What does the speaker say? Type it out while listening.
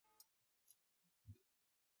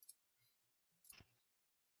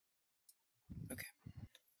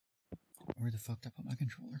Where the fuck did I put my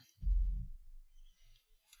controller?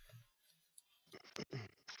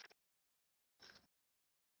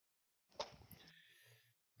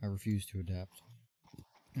 I refuse to adapt.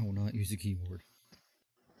 I will not use the keyboard.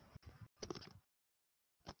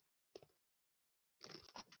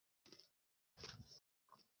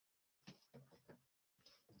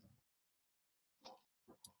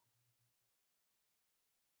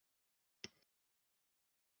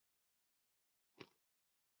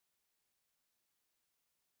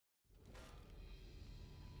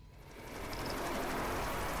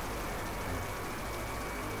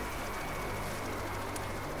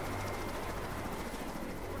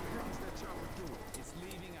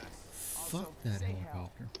 Fuck that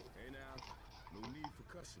helicopter.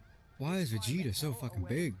 Why is Vegeta so fucking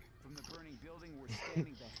big? From the burning building we're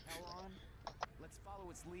standing the hell on. Let's follow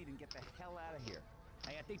its lead and get the hell out of here.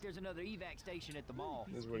 Hey, I think there's another evac station at the mall.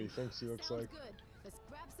 This is what he thinks he looks like. Good. Let's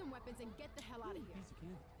grab some weapons and get the hell out of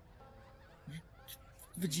here.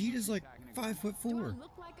 Vegeta's like 5'4". Do I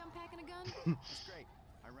look like I'm packing a gun? That's great.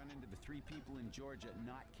 I run into the 3 people in Georgia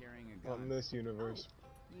not carrying a gun. Not in this universe.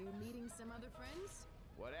 Oh, you meeting some other friends?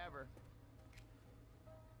 Whatever.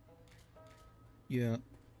 Yeah.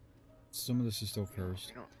 Some of this is still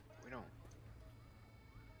cursed. We don't.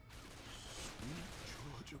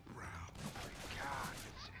 Georgia Brown. Oh my God,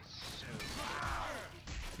 it's so loud.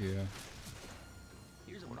 Yeah.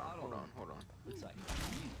 Here's a Hold bottle. on. Looks like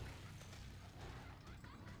Jesus.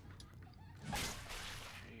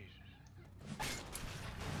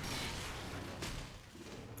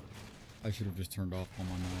 I should have just turned off all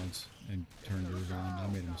my mods and turned yours on. I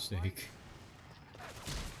made a mistake.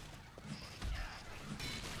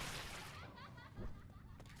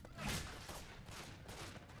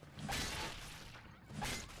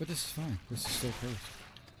 But this is fine. This is still cursed.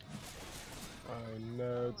 I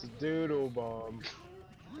know, it's a doodle bomb.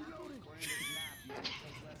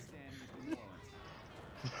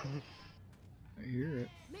 I hear it.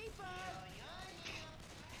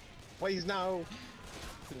 Please no!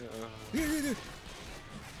 Here.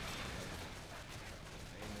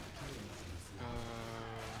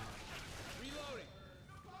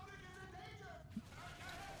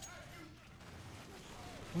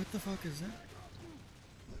 What the fuck is that?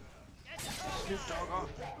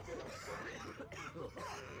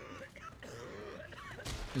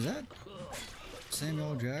 Is that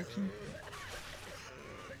Samuel Jackson?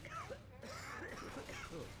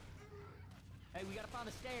 Hey, we gotta find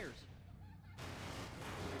the stairs.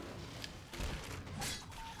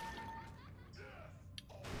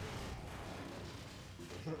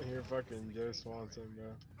 You're fucking Joe Swanson,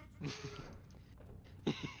 bro.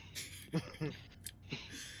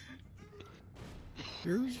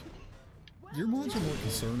 Your mods are more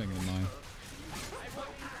concerning than mine.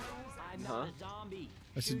 I'm not a zombie.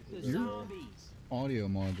 I said, Shoot the your zombies. audio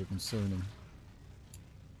mods are concerning.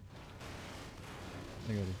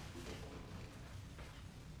 I gotta...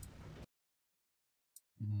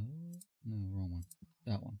 No, wrong one.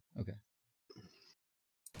 That one. Okay.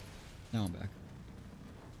 Now I'm back.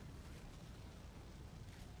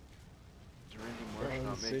 Is Randy Marsh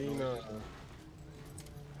not making Cena. noise?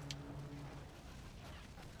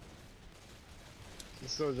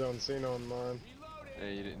 It's still John Cena on mine.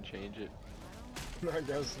 Hey, you didn't change it. I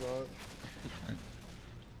guess not.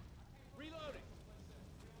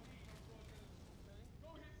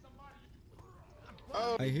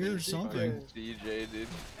 Oh, I hear something. DJ, dude.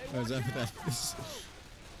 Oh, is that what that is?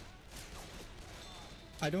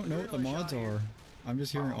 I don't know what the mods are. I'm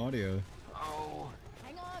just hearing audio. Oh.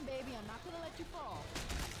 Hang on, baby. I'm not gonna let you fall.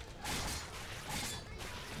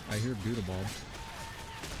 I hear Buddha Bob.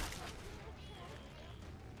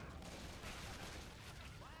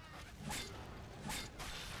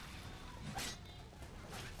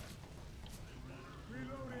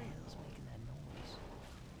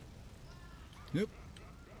 Nope.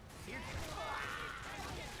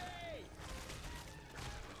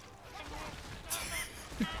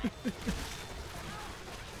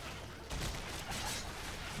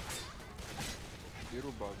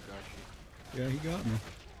 Doodle Bob got you. Yeah, he got me.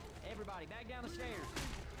 Everybody, back down the stairs.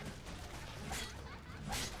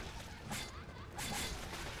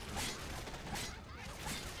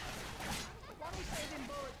 Why don't we save them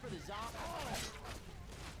bullets for the zombies?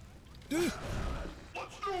 Dude!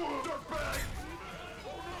 Let's do it, dirtbag!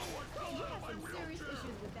 You have some serious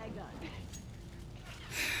issues with that gun.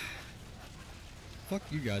 Fuck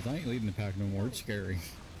you guys, I ain't leading the pack no more, it's scary.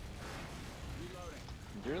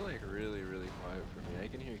 You're like really, really quiet for me. I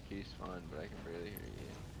can hear Keys fine, but I can barely hear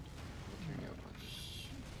you. I'll turn you up on this.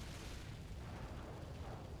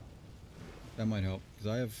 That might help,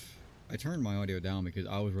 because I turned my audio down because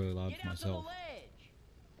I was really loud Get to out to the myself. ledge.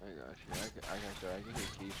 I got you. I got you. I can hear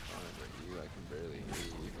Keith fine, but you, I can barely hear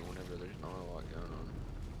you even whenever there's not a lot going on.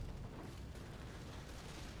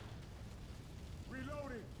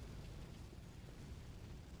 Reloading.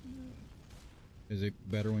 Is it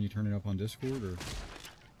better when you turn it up on Discord, or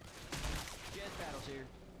Jazz battles here.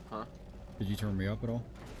 Huh? did you turn me up at all?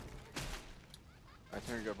 I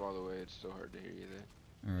turned it up all the way. It's still hard to hear you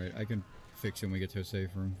there. Alright, I can fix it when we get to a safe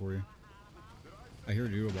room for you. I hear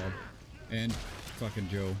you, Bob. And fucking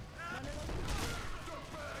Joe.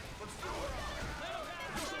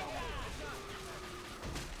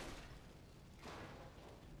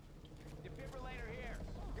 Defibrillator here.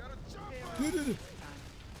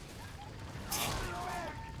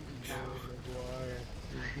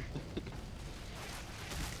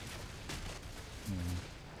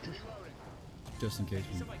 Just in case.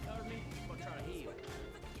 Somebody cover me. I'm gonna try to heal.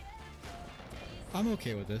 I'm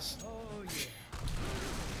okay with this. Oh yeah.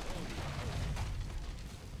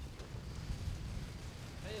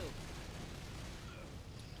 Heal.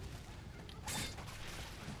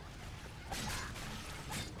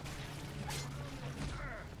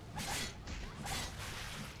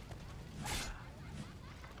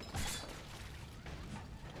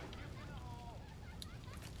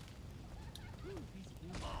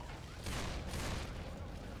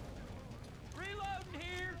 Reloading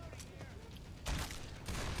here.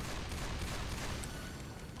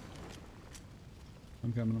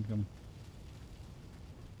 I'm coming, I'm coming.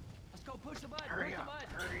 Let's go push the button. Hurry push up, the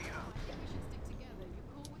button. hurry up. Yeah, we should stick together. You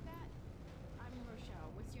cool with that? I'm Rochelle.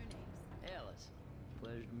 What's your names? Ellis.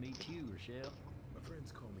 Pleasure to meet you, Rochelle. My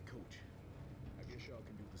friends call me Coach. I guess y'all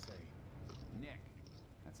can do the same. Nick.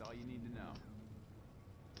 That's all you need to know.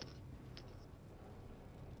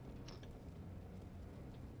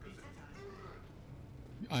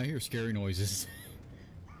 I hear scary noises.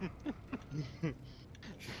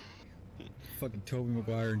 Fucking Tobey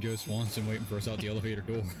Maguire and Joe Swanson waiting for us out the elevator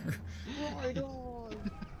door. Right on. All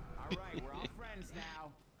right, we're all friends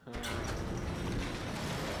now.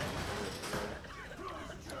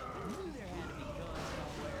 Knew there had to be guns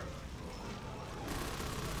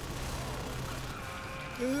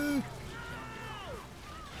somewhere.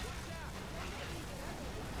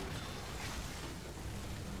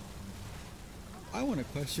 I want to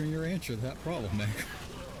question your answer to that problem, Nick.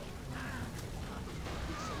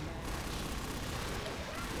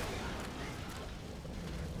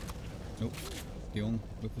 Nope. Dealing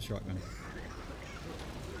with the shotgun.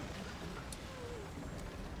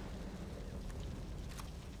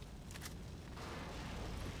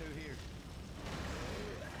 Through here.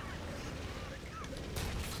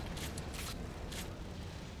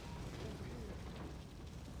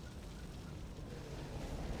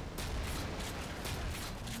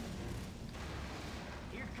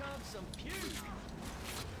 Here comes some puke.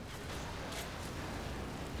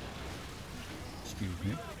 Excuse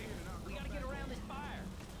me. We gotta get around this fire.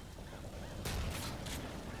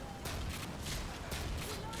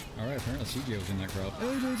 Alright, apparently CJ was in that crowd.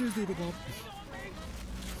 Oh, no, there's David Bob.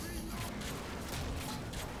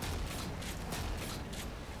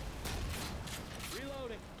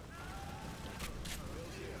 Reloading.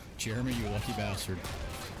 Jeremy, you lucky bastard.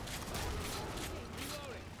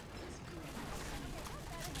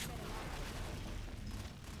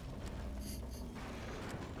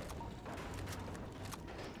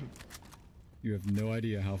 You have no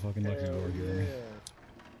idea how fucking lucky you are, Jeremy.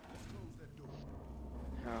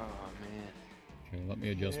 Oh man. Okay, let me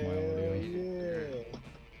adjust my Hell audio. yeah.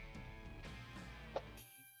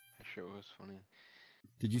 That shit was funny.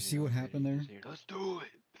 Did you see what happened there? Let's do it.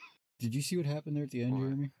 Did you see what happened there at the end, What?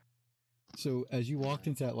 Jeremy? So, as you walked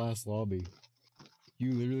into that last lobby,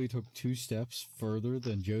 you literally took 2 steps further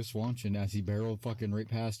than Joe Swanson as he barreled fucking right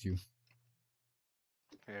past you.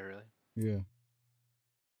 Yeah, really? Yeah.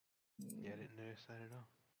 Yeah, I didn't notice that at all.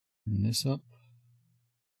 Turn this up.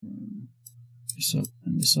 This up.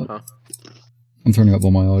 And this up. Huh? I'm turning up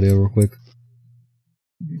all my audio real quick.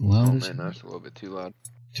 Oh Loud as man, that's a little bit too loud.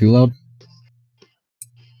 Too loud?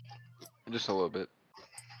 Just a little bit.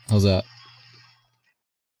 How's that?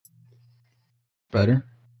 Better?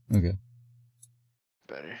 Okay.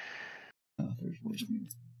 Better. Oh, there's voice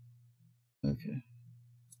mute. Okay.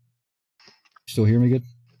 Still hear me good?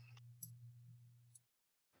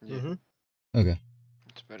 Yeah, Mm-hmm. Okay.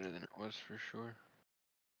 it's better than it was for sure.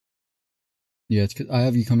 Yeah, it's 'cause I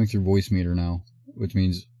have you coming through voice meter now, which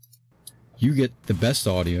means you get the best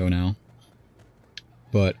audio now,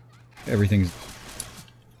 but everything's...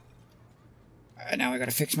 now I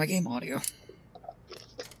gotta fix my game audio.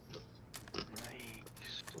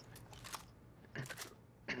 Nice.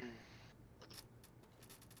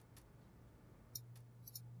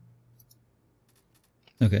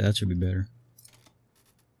 Okay, that should be better.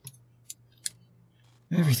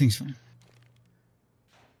 Everything's fine.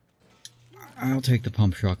 I'll take the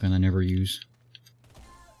pump shotgun I never use.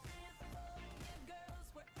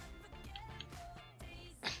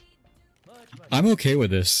 I'm okay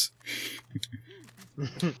with this.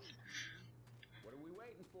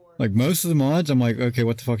 Like, most of the mods, I'm like, okay,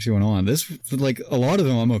 what the fuck's going on? This, like, a lot of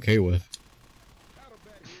them I'm okay with.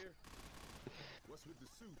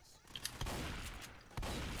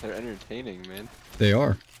 They're entertaining, man. They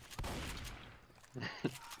are.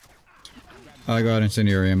 I got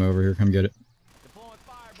incendiary ammo over here, come get it.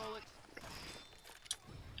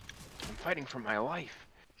 I'm fighting for my life.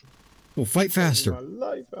 Well, fight faster. My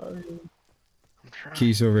life out here. I'm trying.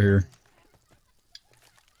 Keys over here.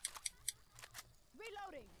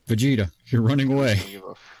 Vegeta, you're running I away. don't give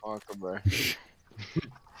a fuck, bro. You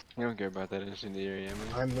don't care about that incendiary ammo.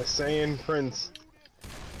 I'm the Saiyan Prince.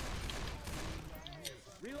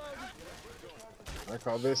 I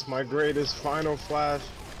call this my greatest final flash.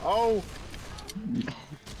 Oh!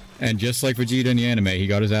 And just like Vegeta in the anime, he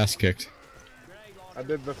got his ass kicked. I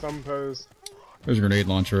did the thumb pose. There's a grenade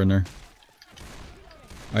launcher in there.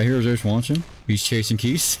 I hear Zeus launching. He's chasing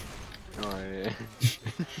Keys. Oh, yeah.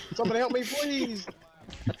 Somebody help me, please!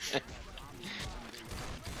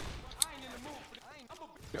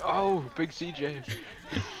 Oh, big CJ.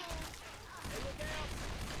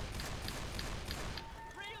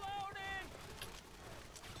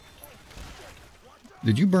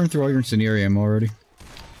 Did you burn through all your incendiary ammo already?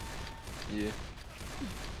 Yeah,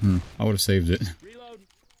 I would have saved it.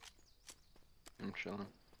 I'm chilling.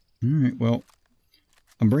 Alright, well,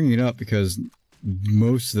 I'm bringing it up because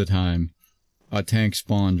most of the time, a tank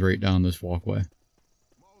spawns right down this walkway.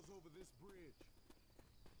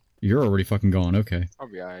 You're already fucking gone, okay. I'll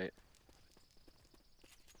be alright.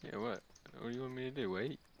 Yeah, what? What do you want me to do?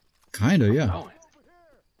 Wait? Kinda, yeah. Oh,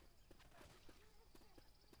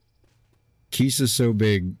 Keys is so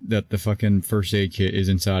big that the fucking first aid kit is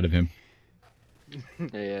inside of him.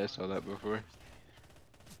 yeah, I saw that before.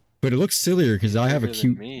 But it looks sillier because I have a Bigger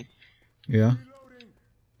than cute... me. Yeah.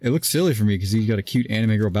 It looks silly for me because he's got a cute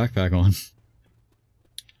anime girl backpack on.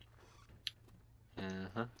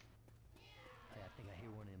 Uh-huh.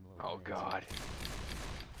 Oh, God.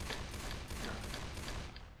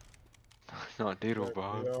 Not Doodle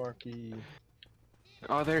Bob. Yorkie.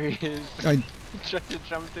 Oh, there he is. I... Tried to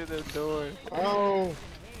jump through the door. Oh!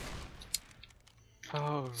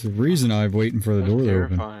 Oh. It's the reason I'm waiting for the That's door to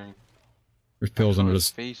open. terrifying. There's pills under His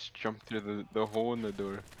this. face jumped through the hole in the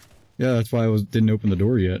door. Yeah, that's why I didn't open the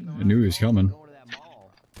door yet. I knew he was coming.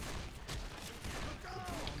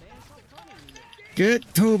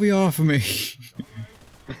 Get Toby off of me!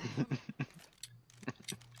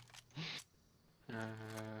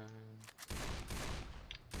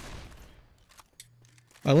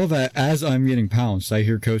 I love that as I'm getting pounced, I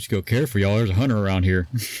hear Coach go, "Careful, y'all, there's a hunter around here."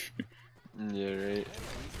 Yeah, right.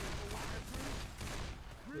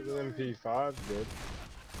 There's an MP5, good.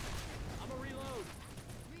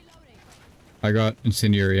 I got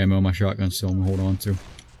incendiary ammo, my shotgun's still I'm gonna hold on to.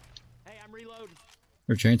 Hey, I'm reloading.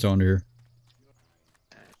 There's a chainsaw under here.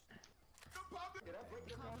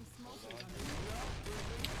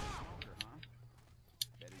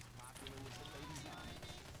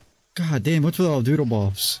 God damn, what's with all the doodle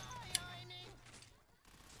bobs?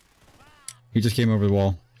 He just came over the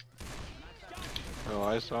wall. Oh,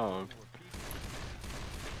 I saw him.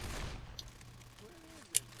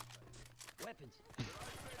 Weapons.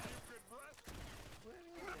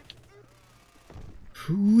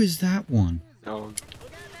 Who is that one? Oh.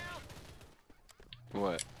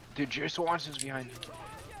 What? Dude, Jerry Swanson's behind you.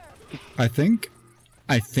 I think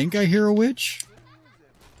I hear a witch.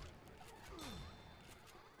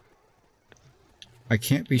 I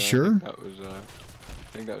can't be sure. I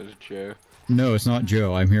think that was Joe. No, it's not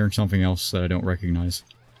Joe. I'm hearing something else that I don't recognize.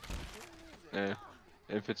 Yeah.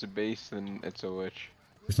 If it's a base, then it's a witch.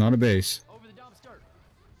 It's not a base. Over the dumpster.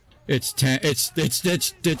 It's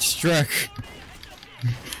Strek.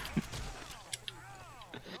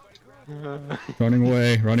 Running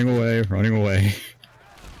away, running away, running away.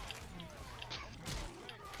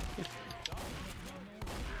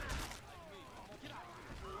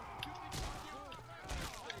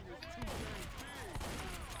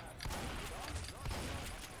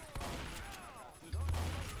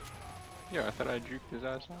 Yeah, I thought I juked his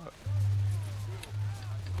ass out.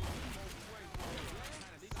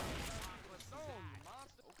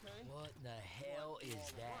 What the hell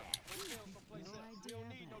is that?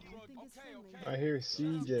 I hear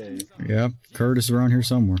CJ. Yeah, Curtis around here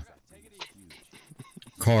somewhere.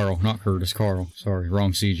 Carl, not Curtis, Carl. Sorry,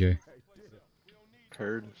 wrong CJ.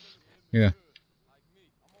 Curtis. Yeah.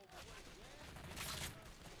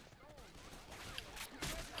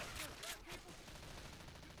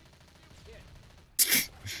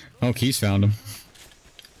 Oh, Keys found him.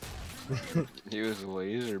 He was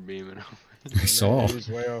laser beaming him. I saw. He was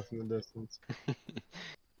way off in the distance.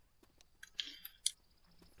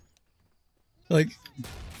 Like,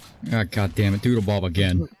 ah, god damn it, Doodle Bob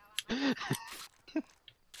again.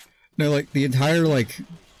 No, like, the entire, like,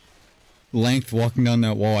 length walking down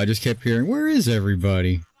that wall, I just kept hearing, where is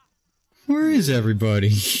everybody? Where is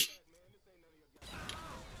everybody?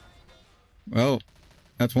 Well,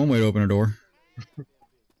 that's one way to open a door.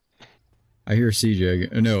 I hear CJ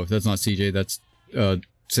again. No, that's not CJ, that's,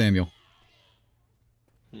 Samuel.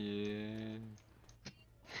 Yeah. Alright,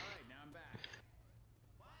 now I'm back.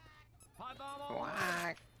 Pipe bomb on.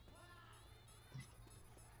 Whack.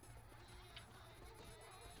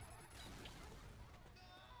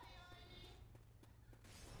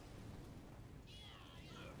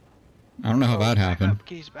 I don't know how that happened. Up,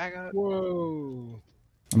 Keys, back up. Whoa.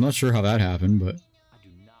 I'm not sure how that happened, but... I do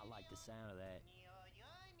not like the sound of that.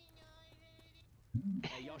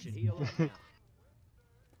 Hey, y'all should heal up now.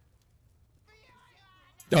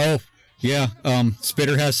 Oh, yeah,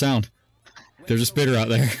 Spitter has sound. There's a Spitter out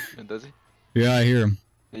there. Does he? Yeah, I hear him.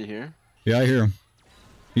 You hear? Yeah, I hear him.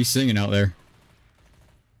 He's singing out there.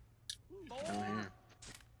 I don't hear him.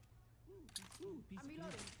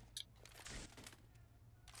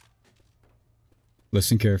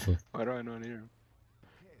 Listen carefully. Why do I not hear him?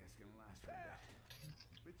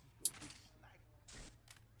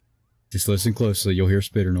 Just listen closely, you'll hear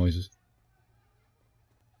Spitter noises.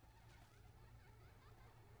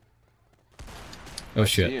 Oh I see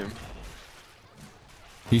shit. him.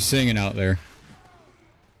 He's singing out there.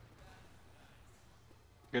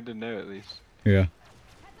 Good to know at least. Yeah.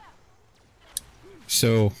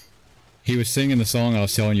 So, he was singing the song I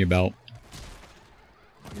was telling you about.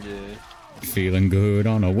 Yeah. Feeling good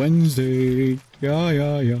on a Wednesday. Yeah,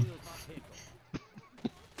 yeah, yeah.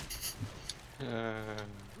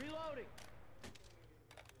 Reloading.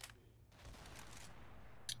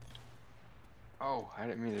 Oh, I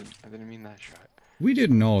didn't mean that shot. We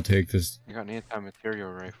didn't all take this. You got an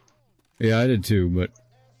anti-material rifle. Yeah, I did too, but...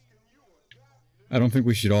 I don't think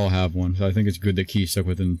we should all have one, so I think it's good that Key stuck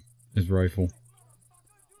within his rifle.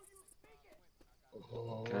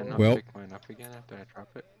 Can I not Well- pick mine up again after I drop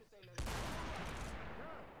it?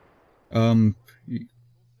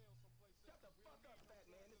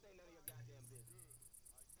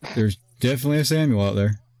 There's definitely a Samuel out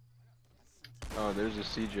there. Oh, there's a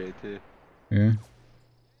CJ too. Yeah.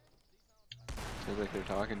 Sounds like they're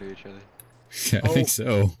talking to each other. Yeah, I think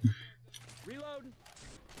so. Reloading.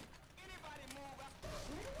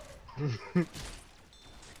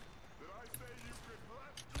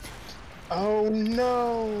 Oh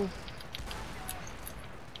no!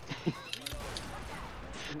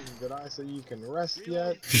 Did I say you can rest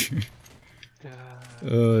yet?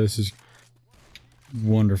 This is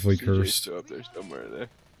wonderfully CJ's cursed. still up there somewhere there.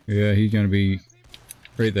 Yeah, he's gonna be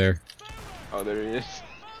right there. Oh, there he is.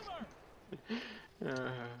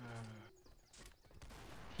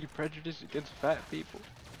 He prejudiced against fat people.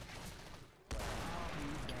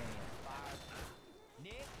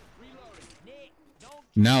 Nick, reloading. Nick, don't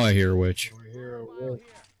Now I hear a witch. We're here, we're-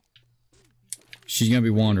 She's gonna be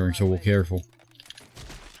wandering, so we'll be careful.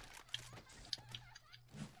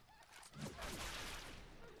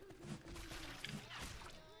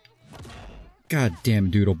 God damn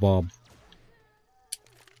Doodle Bob.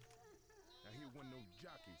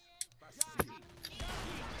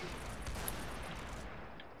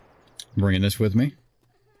 I'm bringing this with me.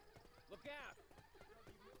 look out.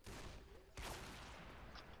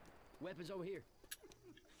 Weapons over here.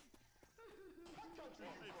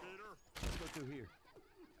 Let's go through here.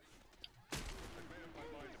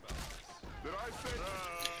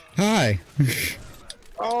 Hi!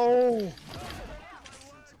 Oh!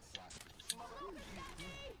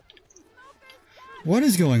 What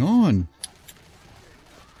is going on?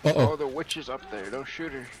 Oh, Uh-oh. the witch is up there. Don't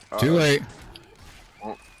shoot her. Too late.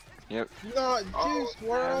 Oh, yep. Not Juice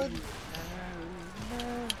World!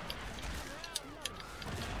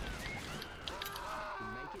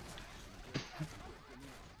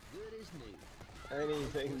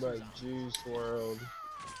 Anything but Juice World.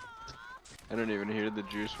 I don't even hear the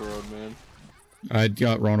Juice World, man. I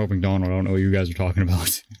got Ronald McDonald. I don't know what you guys are talking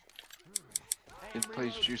about. It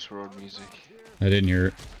plays Juice World music. I didn't hear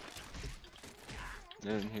it. I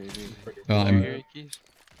didn't hear it either. Well, Did you hear it, Keys?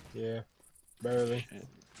 Yeah, barely. Shit.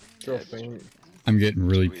 Still Yeah, just- faint. I'm getting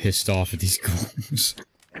really pissed off at these ghouls.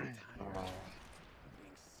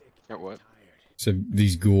 At what? So,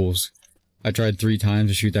 these ghouls. I tried 3 times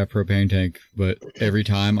to shoot that propane tank, but every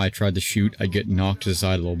time I tried to shoot, I'd get knocked to the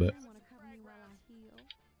side a little bit. I wanna cover you while I heal.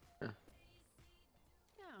 Huh.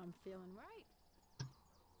 Yeah, I'm feeling right.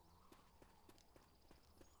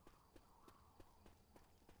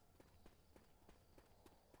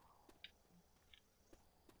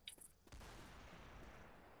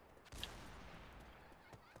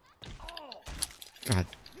 God,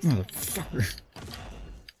 motherfucker.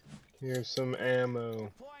 Here's some ammo.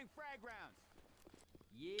 Deploying frag rounds.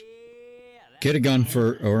 Yeah. Get a gun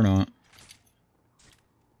for, or not.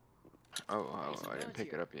 Oh, I didn't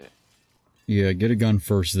pick it up yet. Yeah, get a gun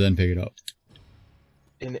first, then pick it up.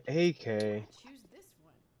 An AK. Choose this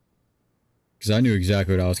one. Because I knew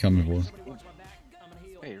exactly what I was coming for.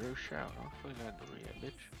 Hey, Rose shout. I'll fuck that door yet,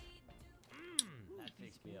 bitch. That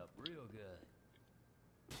fixed me up real good.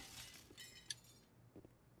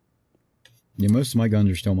 Yeah, most of my guns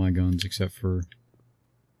are still my guns, except for...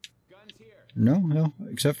 Guns here. No,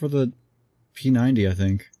 except for the P90, I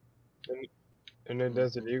think. And the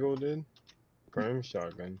Desert Eagle did? Prime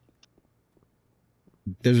shotgun.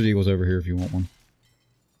 Desert Eagle's over here if you want one.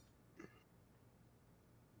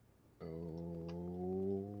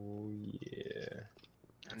 Oh, yeah.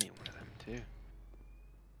 I need one of them too.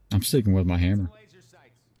 I'm sticking with my hammer. Laser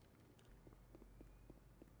sights.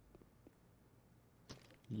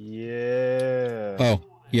 Yeah. Oh,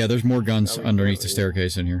 yeah, there's more guns That was underneath the lovely.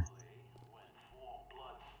 staircase in here.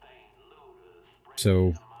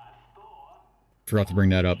 So, forgot to bring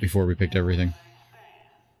that up before we picked everything.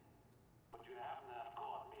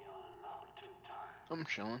 I'm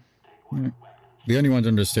chilling. Alright. The only ones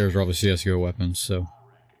under the stairs are all the CSGO weapons, so...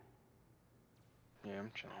 Yeah,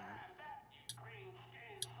 I'm chilling.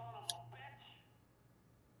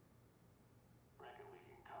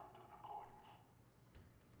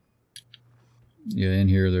 Yeah, in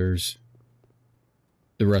here there's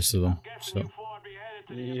the rest of them, so...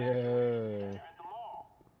 Yeah.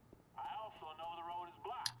 I also know the road is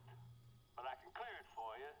blocked, but I can clear it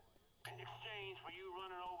for you in exchange for you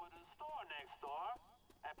running over to the store next door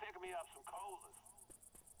and picking me up some colas.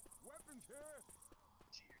 Weapons here.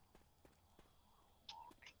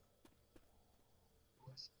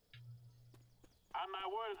 On my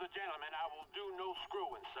word as a gentleman, I will do no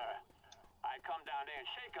screwing, sir. I come down there and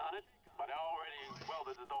shake on it, but I already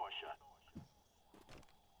welded the door shut.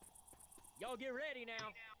 Y'all get ready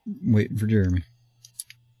now. Waiting for Jeremy.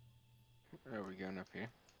 Are we going up here?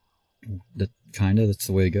 That that's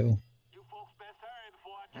the way to go. You folks best hurry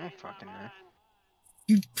before I I don't change my fucking know. mind.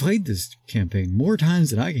 You've played this campaign more times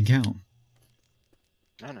than I can count.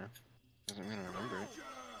 I know. Doesn't mean I remember it.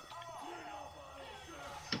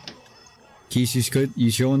 Keith,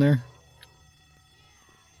 you showing there?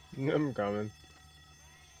 I'm coming.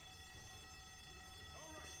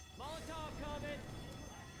 Molotov coming.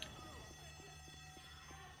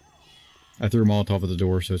 I threw a Molotov at the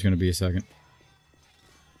door, so it's going to be a second.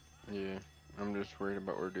 Yeah, I'm just worried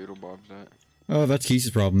about where Doodle Bob's at. Oh, that's Keith's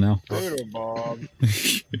problem now. Doodle Bob.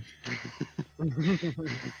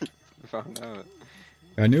 Found out.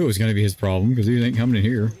 I knew it was going to be his problem, because he ain't coming in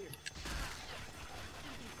here.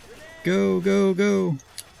 Go, go, go! Nick,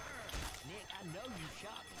 I know you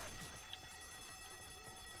shot me.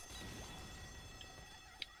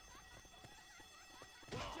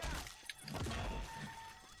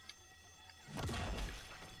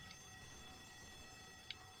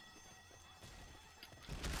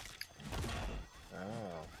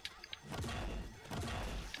 Oh.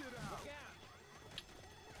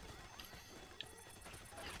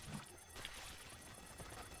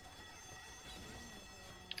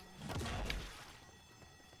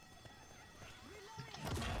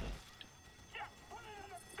 Yeah, put it in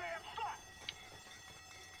the damn slot.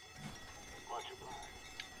 Much obliged.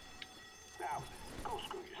 Now, go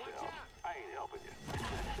screw yourself. I ain't helping you.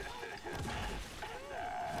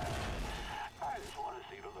 Nah, I just want to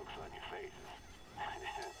see the looks on your faces.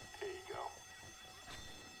 There you go.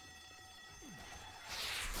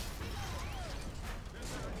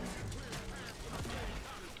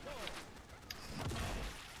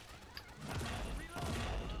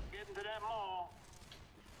 Getting to that mall.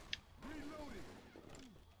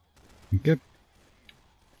 Okay.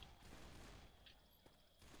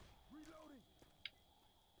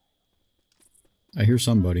 I hear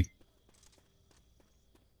somebody.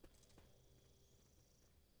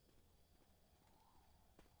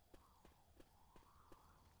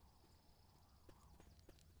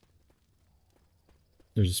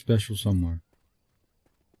 There's a special somewhere.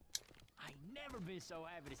 I ain't never been so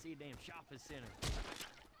happy to see a damn shopping center.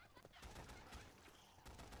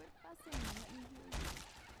 Quit fussing and let me hear you.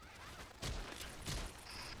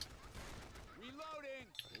 Reloading.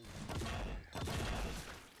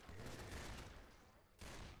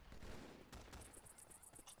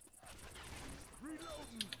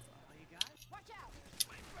 Reloading. All you got? Watch out.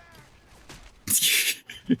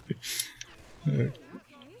 Okay.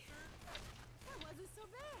 That wasn't so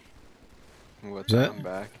bad. What's that? I'm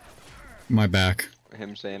back. My back.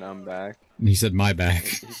 Him saying I'm back. And he said my back.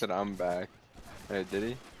 He said I'm back. Hey, did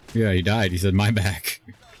he? Yeah, he died. He said, my back.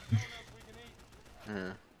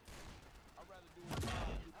 Yeah.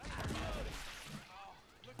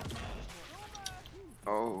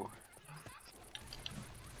 Oh.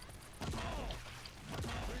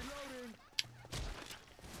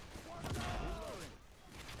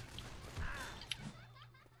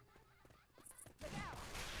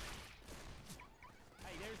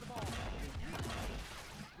 Hey, there's the ball.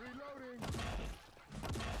 Reloading.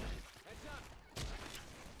 Heads up.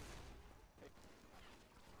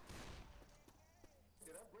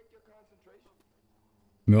 Did I break your concentration?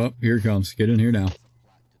 Nope, here it comes. Get in here now.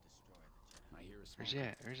 I hear a smoke. Where's he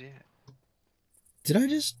at? Where's he at? Did I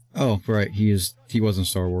just... Oh, right. He wasn't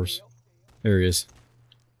Star Wars. There he is.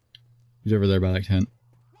 He's over there by that tent.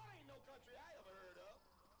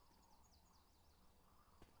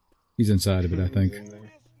 He's inside of it, I think.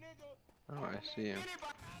 Oh, I see him.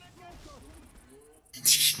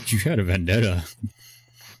 You had a vendetta.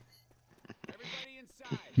 Everybody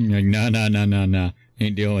inside. You're like, nah.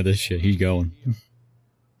 Ain't dealing with this shit. He's going.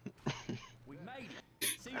 We made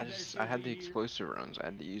it. See, I had the explosive rounds. I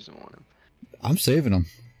had to use them on him. I'm saving them.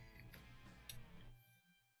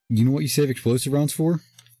 You know what you save explosive rounds for?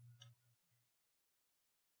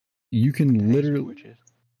 You can literally... Witches.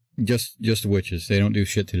 Just witches. They don't do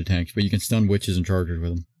shit to the tanks, but you can stun witches and chargers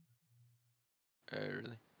with them.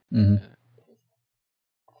 Really? Mm-hmm.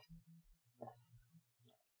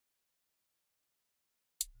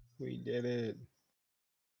 We did it.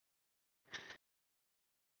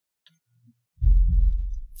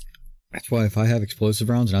 That's why if I have explosive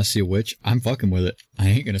rounds and I see a witch, I'm fucking with it. I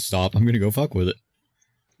ain't gonna stop. I'm gonna go fuck with it.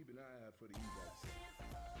 Keep an eye out for the evac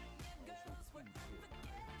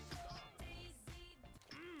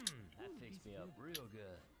that fixed me up real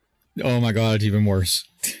good. Oh my god, it's even worse.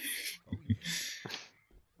 What do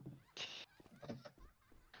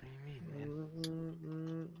you mean,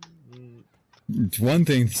 man? It's one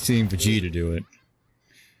thing seeing Vegeta do it.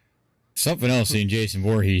 Something else seeing Jason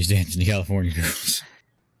Voorhees dancing to California Girls.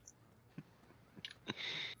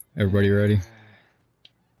 Everybody ready?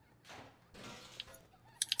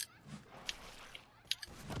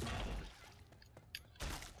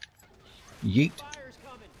 Yeet. Fire's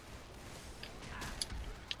coming.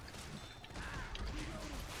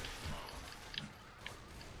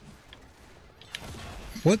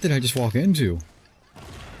 What did I just walk into?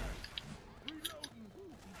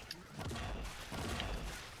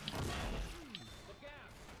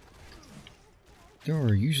 There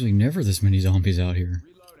are usually never this many zombies out here.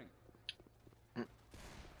 Reloading.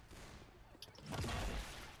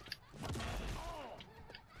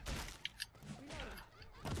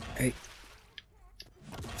 Hey.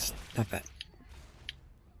 Stop that.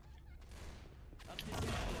 Up this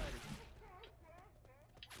escalator.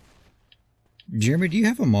 Jeremy, do you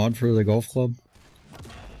have a mod for the golf club?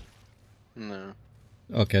 No.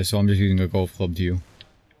 Okay, so I'm just using a golf club to you.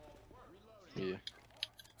 Yeah.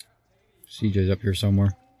 CJ's up here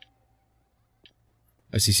somewhere.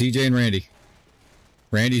 I see CJ and Randy.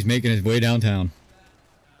 Randy's making his way downtown.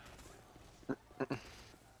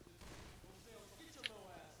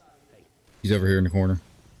 He's over here in the corner.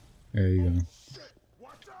 There you go.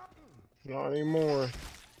 Not anymore.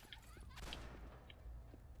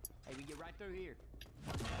 Hey, we get right through here.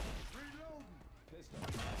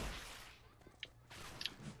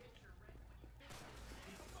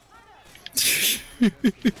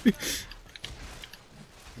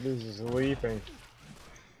 This is sleeping.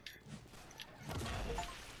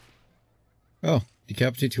 Oh,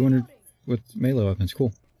 decapitate 200 with melee weapons.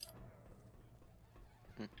 Cool.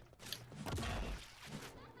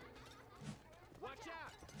 Watch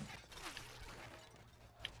out!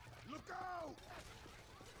 Look out!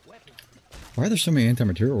 Weapons. Why are there so many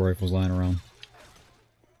anti-material rifles lying around?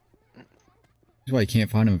 That's why you can't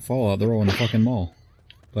find them in Fallout. They're all in the fucking mall.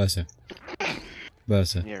 Bless you.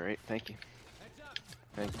 Bless you. Yeah, right. Thank you. Heads up!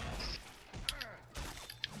 Thank you.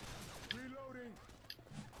 Reloading.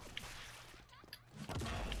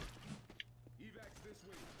 Evacs this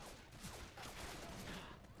way.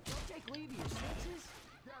 Don't take leave of your senses.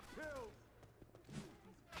 Got pills.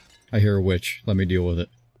 I hear a witch. Let me deal with it.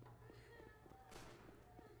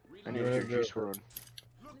 I need to hear Juice WRLD.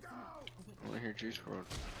 I want to hear Juice WRLD.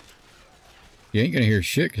 You ain't gonna hear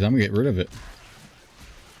shit because I'm gonna get rid of it.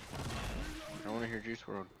 I want to hear Juice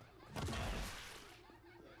WRLD.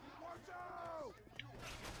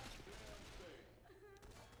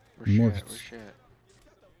 Where's she More- at? Where's she at?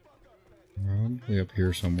 Probably up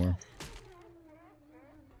here somewhere.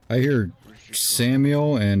 I hear Where's Juice WRLD?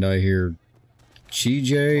 Samuel and I hear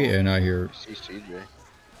CJ and I hear... I see CJ.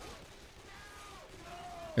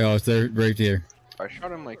 Oh, it's there, right there. I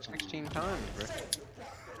shot him like 16 times, bro.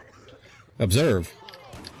 Observe.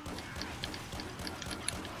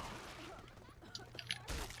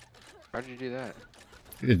 How'd you do that?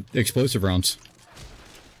 Explosive rounds.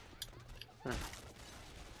 Huh.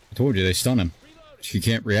 I told you, they stun him. She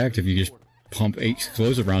can't react if you just pump 8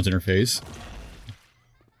 explosive rounds in her face.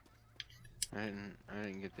 I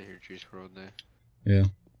didn't get to hear Juice WRLD there. Yeah.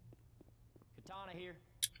 Katana here.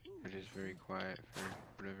 It is very quiet for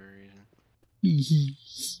whatever reason.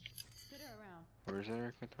 Spit her around. Where's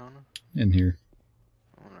there a katana? In here.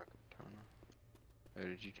 I want a katana. Oh,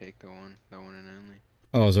 did you take the one and only?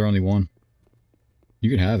 Oh, is there only one? You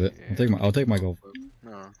can have it. Yeah. I'll take my gold.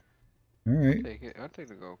 No. Alright. Take it. I'll take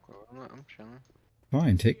the gold club. I'm chilling.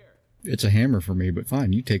 Fine, take... It's a hammer for me, but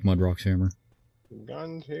fine, you take Mudrock's hammer.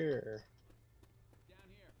 Guns here.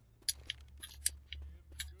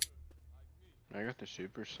 I got the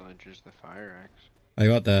super sledges, the fire axe. I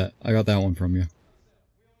got that one from you.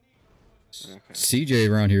 Okay. CJ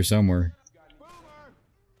around here somewhere.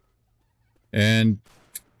 And...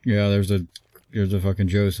 Yeah, there's a fucking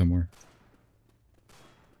Joe somewhere.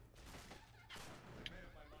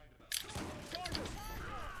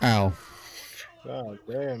 Ow. God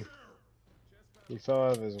damn. He fell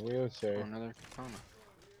out of his Oh, wheelchair. another katana.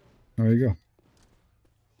 There you go.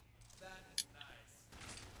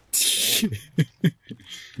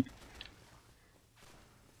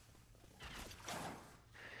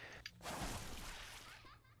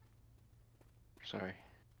 Sorry.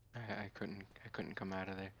 I couldn't come out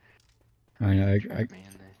of there. I Trapped me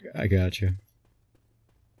in there. I got you.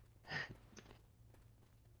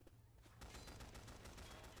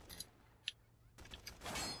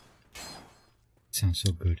 Sounds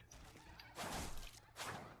so good.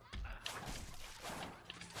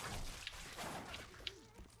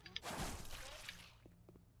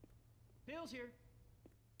 Bill's here.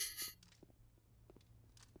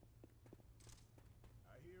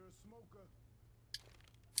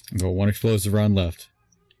 Got one explosive round left.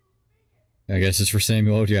 I guess it's for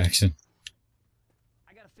Samuel L. Jackson.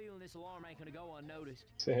 I got a feeling this alarm ain't gonna go unnoticed.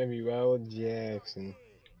 Samuel L. Jackson.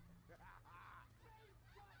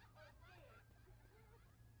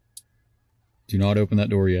 Do not open that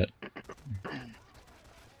door yet.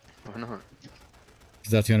 Why not?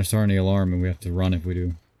 Because that's gonna start any alarm and we have to run if we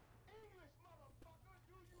do.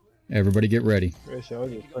 Everybody get ready. Wish I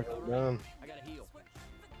was just fucking done. I gotta heal.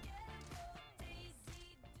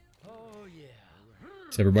 Oh yeah.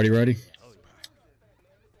 Is everybody ready?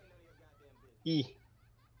 E.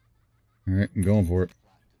 Alright, I'm going for it.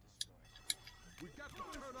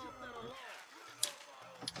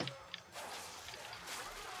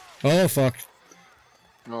 Oh, fuck.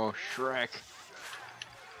 Oh, Shrek.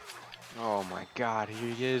 Oh my god,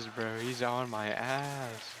 here he is, bro. He's on my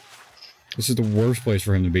ass. This is the worst place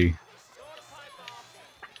for him to be.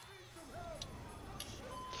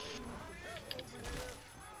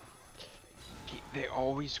 They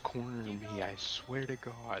always corner me, I swear to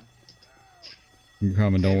God. I'm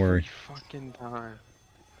coming, don't Every worry. fucking time.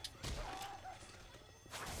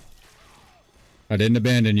 I didn't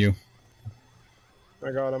abandon you.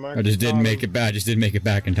 I got him. I just didn't make it back. I just didn't make it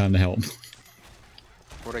back in time to help.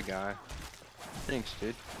 What a guy. Thanks,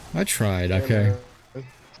 dude. I tried, okay.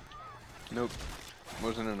 Nope.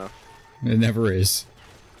 Wasn't enough. It never is.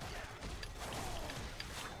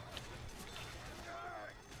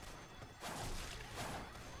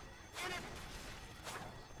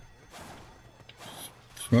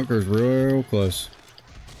 Smoker's real close.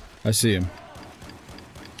 I see him.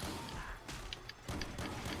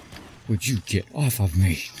 Would you get off of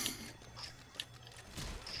me?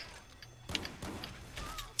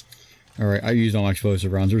 Alright, I used all my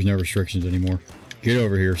explosive rounds. There's no restrictions anymore. Get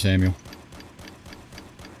over here, Samuel.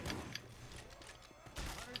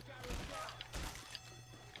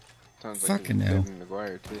 Sounds like Fucking it's hell. David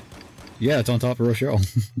McGuire, too. Yeah, it's on top of Rochelle.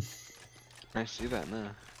 I see that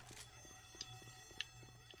now.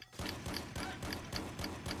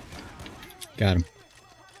 Got him.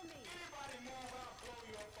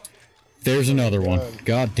 There's another one.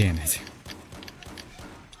 God damn it.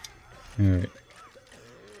 Alright.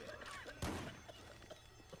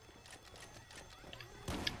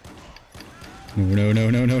 No, no,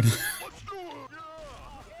 no, no, no.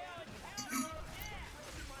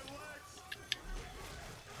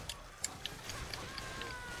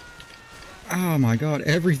 Oh my god,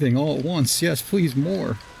 everything all at once. Yes, please,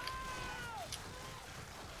 more.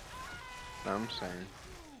 I'm saying.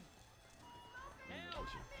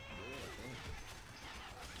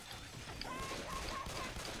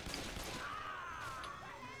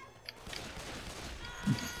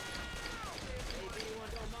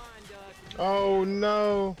 Oh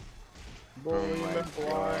no! Boy, Oh my god,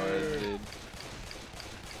 McGuire. dude.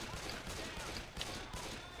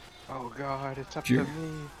 Oh god, it's up Jer- to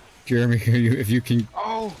me. Jeremy, if you can.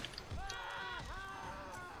 Oh!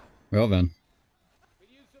 Well then.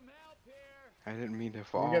 I didn't mean to I'm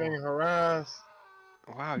fall. getting harassed.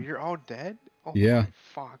 Wow, you're all dead? Oh Yeah. my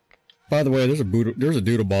fuck. By the way, there's a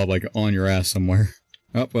doodle bob like on your ass somewhere.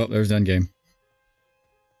 Oh well, there's the end game.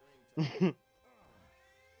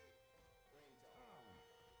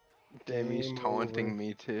 Damn, he's Game taunting over.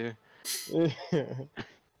 me too.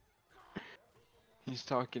 He's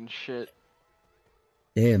talking shit.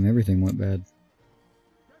 Damn, everything went bad.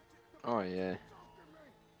 Oh yeah.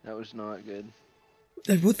 That was not good.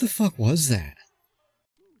 What the fuck was that?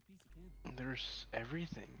 There's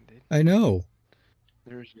everything, dude. I know.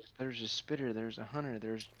 There's a spitter, there's a hunter,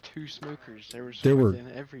 there's 2 smokers, there was There were-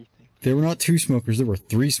 fucking everything. There were not 2 smokers, there were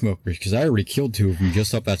 3 smokers, because I already killed 2 of them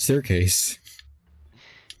just up that staircase.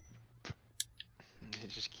 It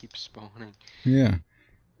just keeps spawning. Yeah.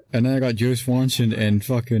 And then I got Joe Swanson and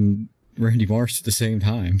fucking Randy Marsh at the same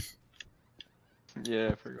time. Yeah,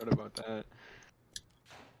 I forgot about that.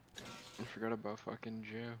 I forgot about fucking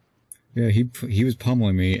Joe. Yeah, he was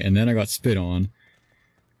pummeling me, and then I got spit on.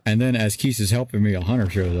 And then as Keese is helping me, a hunter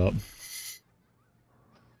shows up.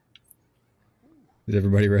 Is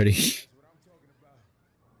everybody ready? Is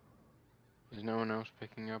no one else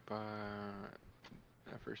picking up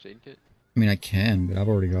a first aid kit? I mean, I can, but I've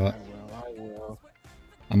already got... I will.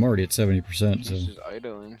 I'm already at 70%, so... He's just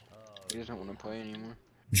idling. He doesn't want to play anymore.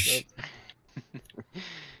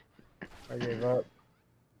 I gave up.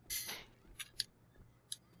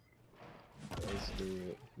 Let's do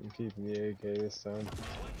it. I'm keeping the AK this time.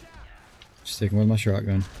 Sticking with my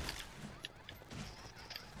shotgun.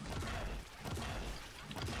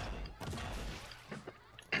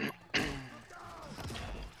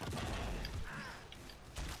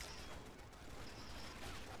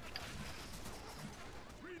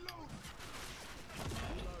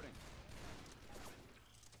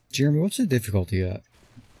 Jeremy, what's the difficulty at?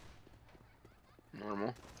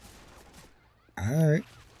 Normal. Alright.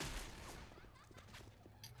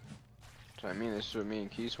 So I mean, this is what me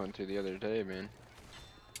and Keith went through the other day, man.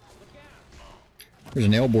 There's a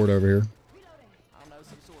nail board over here. I don't know,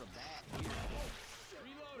 some sort of bat here.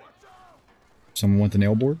 Someone want the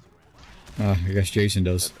nail board? I guess Jason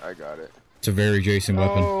does. I got it. It's a very Jason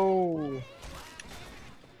weapon. Oh!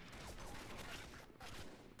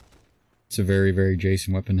 It's a very, very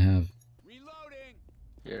Jason weapon to have. Reloading.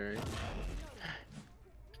 Yeah, right.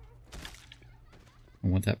 I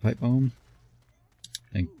want that pipe bomb.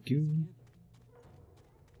 Thank you.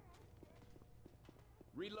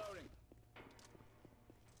 Reloading.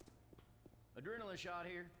 Adrenaline shot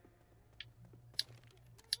here.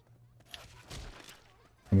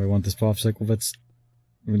 Somebody want this popsicle that's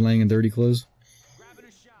laying in dirty clothes? Grabbing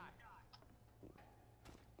a shot.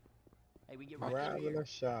 Hey, we get right through Grabbing here. a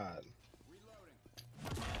shot. Reloading.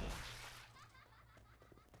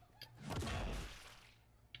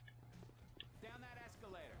 Down that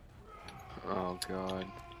escalator. Oh god.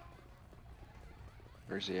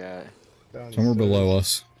 Where's he at? Somewhere below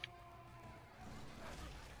us.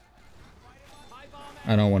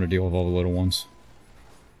 I don't want to deal with all the little ones.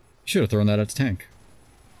 Should have thrown that at the tank.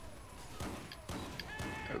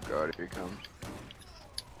 Oh god, here he comes.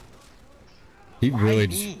 He really...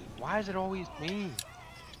 Me? Why is it always me?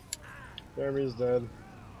 Jeremy's dead.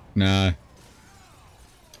 Nah.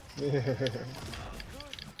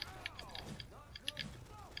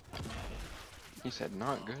 He said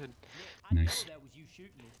not good. Nice. That was you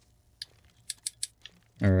shooting me.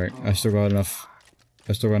 Alright, I still got enough...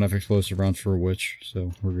 I still got enough explosive rounds for a witch,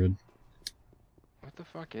 so we're good. What the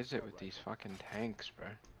fuck is it with these fucking tanks, bro?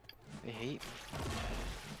 They hate me.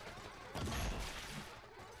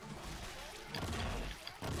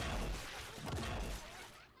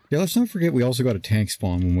 Yeah, let's not forget we also got a tank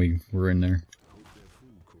spawn when we were in there.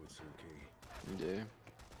 Yeah.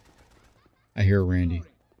 I hear Randy.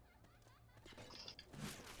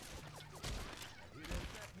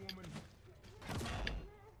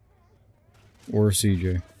 Or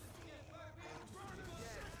CJ.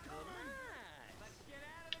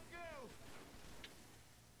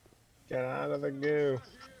 Get out of the goo.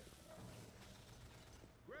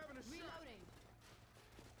 Reloading.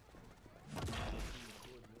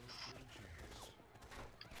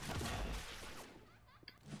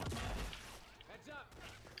 Heads up.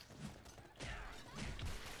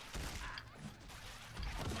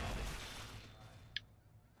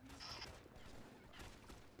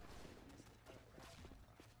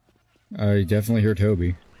 I definitely hear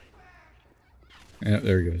Toby. Yeah,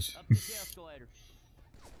 there he goes. Up this escalator.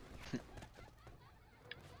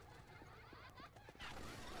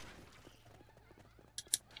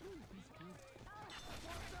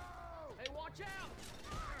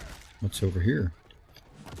 What's over here?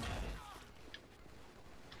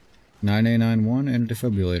 9891 and a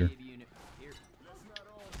defibrillator. Hey,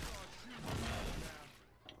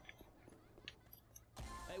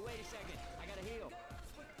 wait a second. I gotta heal.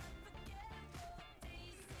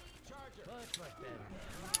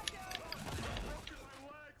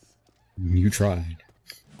 You tried.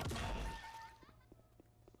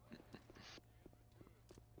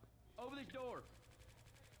 Over this door.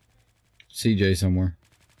 CJ somewhere.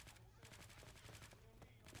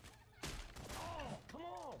 Oh, come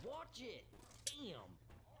on, watch it. Damn.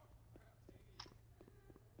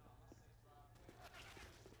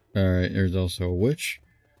 Alright, there's also a witch.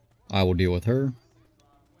 I will deal with her.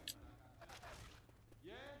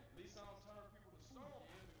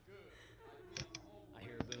 I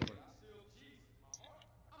hear a boomer.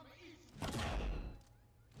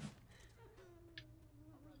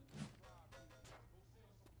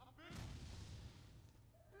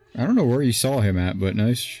 I don't know where you saw him at, but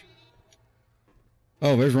nice.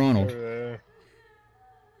 Oh, there's Ronald. Over there.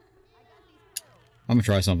 I'm gonna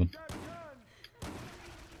try something.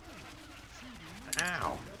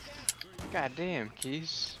 Ow. Goddamn,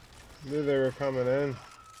 Keys. Knew they were coming in.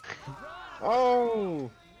 Oh!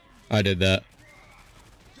 I did that.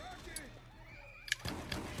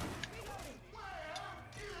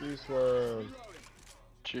 You swear.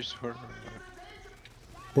 Just for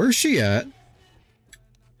Where's she at?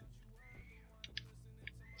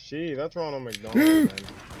 That's Ronald McDonald, man.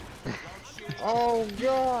 Oh,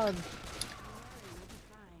 God!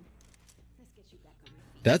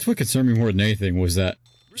 That's what concerned me more than anything, was that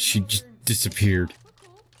she just disappeared.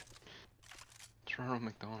 It's Ronald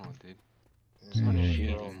McDonald, dude.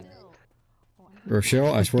 Mm.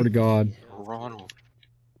 Rochelle, I swear to God. Ronald.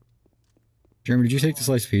 Jeremy, did you take the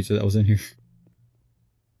sliced pizza that was in here?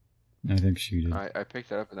 I think she did. I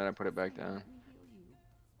picked it up and then I put it back down.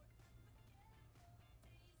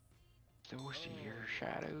 Those are your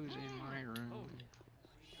shadows in my room.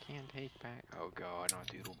 Can't take back. Oh god, not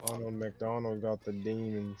Doodle Bob. Ronald McDonald got the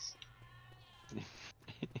demons.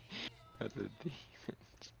 Got the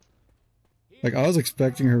demons. Like, I was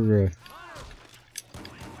expecting her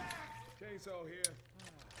Chainsaw here.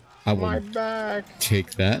 I My will back!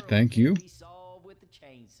 take that, thank you. With the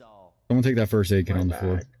chainsaw. Someone take that first aid kit My on the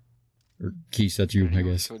floor. back. Or Keith, that's you, I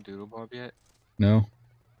Anyone guess. killed Doodle Bob yet? No?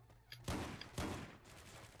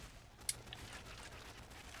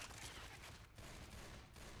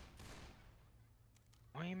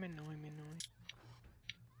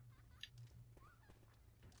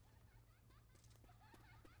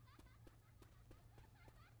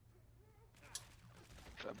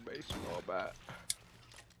 It's a baseball bat.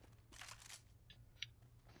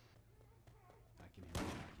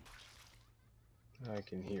 I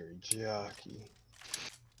can hear a jockey.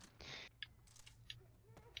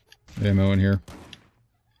 Ammo in here.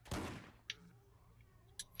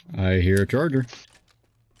 I hear a charger.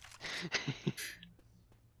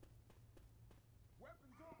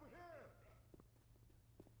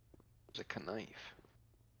 There's a knife.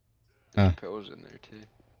 Ah. Pills in there too.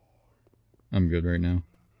 I'm good right now.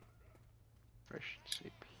 Fresh say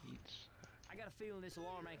pizza. I got a feeling this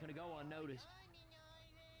alarm ain't gonna go unnoticed.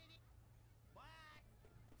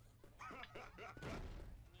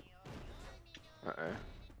 Uh-oh.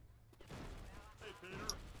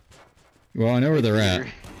 Well, I know where they're at.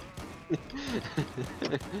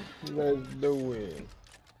 Let's do it.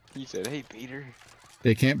 He said, hey Peter.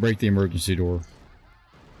 They can't break the emergency door.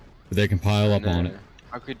 But they can pile up on it.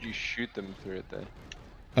 How could you shoot them through it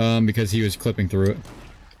then? Because he was clipping through it.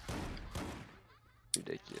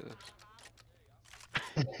 Ridiculous.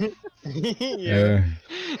 Yeah.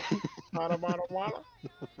 Hot about a water.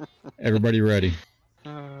 Everybody ready?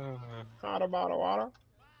 Hot about a water.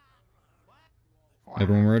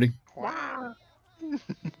 Everyone ready? Wow.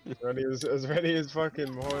 as ready as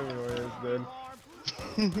fucking Mohammed is, then.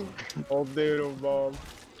 Old Doodle Bob.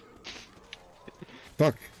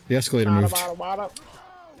 Fuck, the escalator Hot moved. about a water.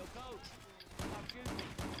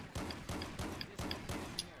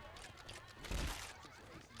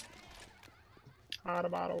 Hot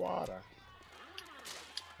about a water.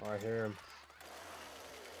 Oh, I hear him.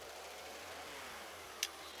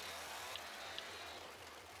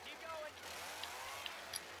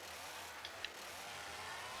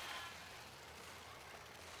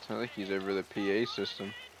 It's not like he's over the PA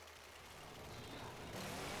system.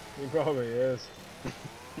 He probably is.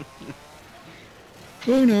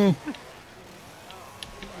 Oh no!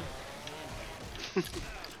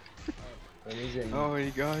 And he's in, Oh, he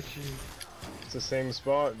got you. it's the same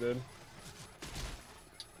spot, dude.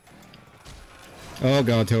 Oh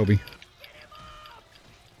god, Toby.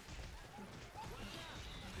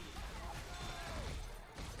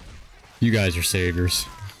 You guys are saviors.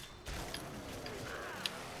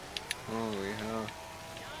 Holy hell.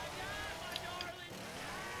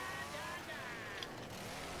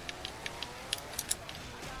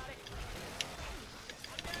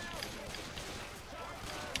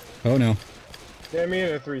 Oh no. Get me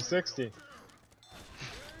in a 360.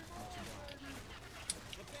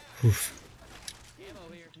 Oof.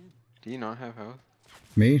 Do you not have health?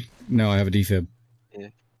 Me? No, I have a defib. Yeah.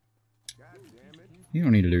 You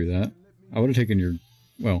don't need to do that. I would have taken your...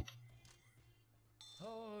 Well...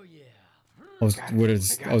 Oh yeah. I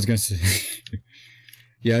was gonna say...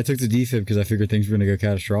 Yeah, I took the defib because I figured things were gonna go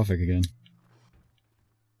catastrophic again.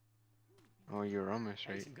 Oh, you're almost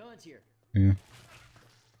Hey, right. some guns here. Yeah.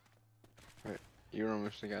 You're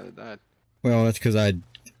almost the guy that died. Well, that's because I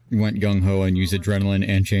went gung-ho and used adrenaline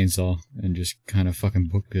and chainsaw and just kind of fucking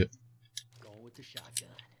booked it. Going with the shotgun.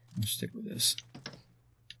 I'll stick with this.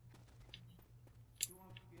 You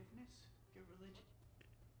want forgiveness? Your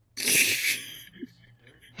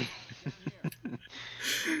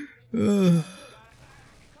religion?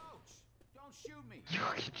 Coach, don't shoot me.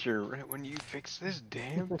 You'll get your rent when you fix this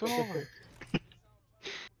damn door.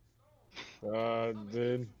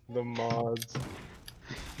 Dude, the mods.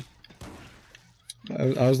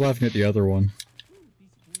 I was laughing at the other one.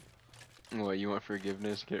 What, you want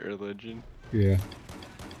forgiveness, get religion? Yeah.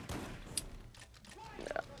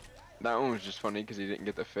 That one was just funny because he didn't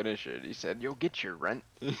get to finish it. He said, you'll get your rent.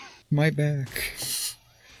 My back.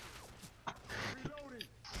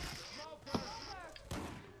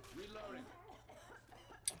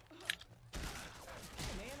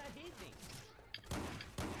 Man, I hit me.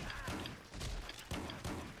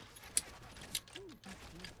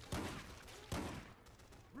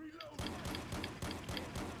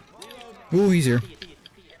 Ooh, he's here.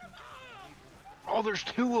 Oh, there's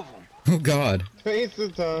two of them. Oh god. Waste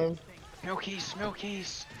of time. Milkies,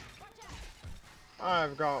 Milkies.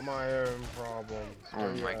 I've got my own problems.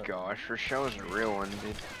 Oh my gosh, Rochelle's a real one,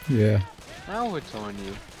 dude. Yeah. Now it's on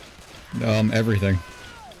you. Everything.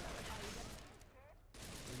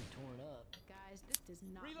 Torn up. Guys, this does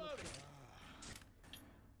not look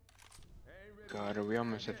good. God, are we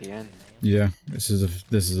almost at the end? Yeah, this is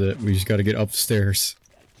it. We just gotta get upstairs.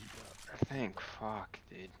 Thank fuck,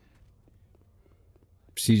 dude.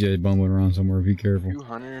 CJ bumbling around somewhere, be careful. 2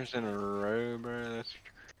 hunters in a row, bro. That's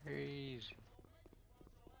crazy.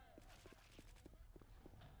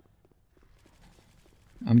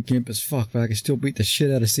 I'm gimp as fuck, but I can still beat the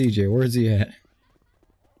shit out of CJ. Where's he at?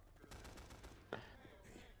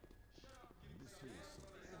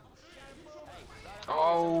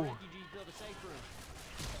 Oh!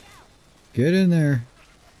 Get in there.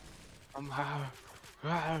 I'm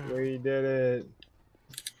We did it.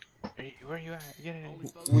 Where you at? Get in.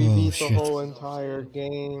 We Oh, beat shit. the whole entire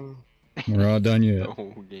game. We're all done yet. The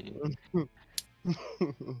whole game. Holy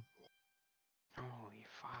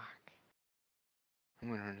fuck. I'm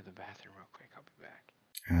gonna run to the bathroom real quick. I'll be back.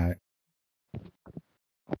 Alright.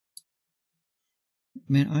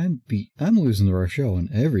 Man, I'm losing the Rochelle and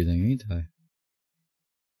everything, ain't I?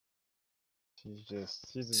 She's a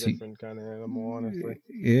See- different kind of animal, honestly.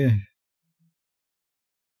 Yeah.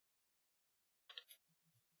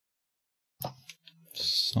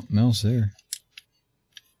 Something else there.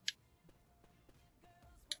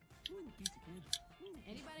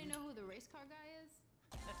 Anybody know who the race car guy is?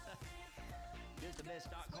 Just the best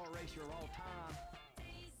stock car racer of all time.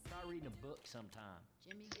 Try reading a book sometime.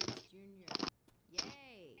 Jimmy Gates Jr.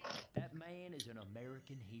 Yay! That man is an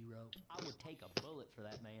American hero. I would take a bullet for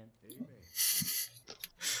that man.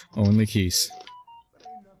 Only Keys.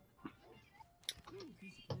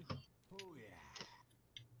 Oh yeah.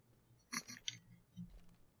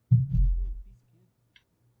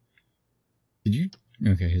 Did you?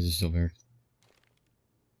 Okay, his is still there.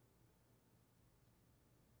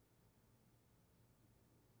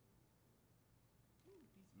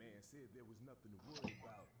 Man said there was nothing to worry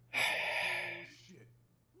about. Oh shit.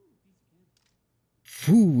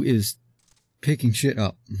 Who is picking shit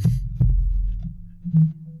up?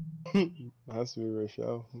 Has to be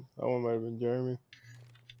Rochelle. That one might have been Jeremy.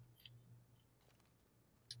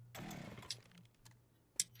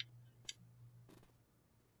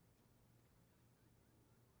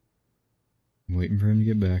 I'm waiting for him to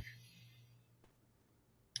get back.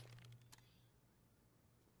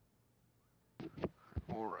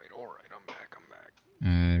 Alright, I'm back.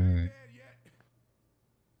 Alright.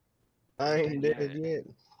 I ain't dead yet.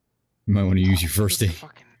 You might want to use your first aid.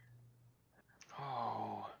 Fucking.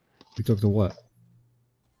 Oh. We took the what?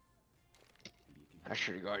 I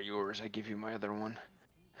should have got yours. I give you my other one.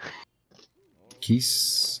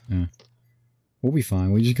 Keys? We'll be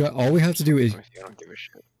fine. We just got. All we have to do is. I don't give a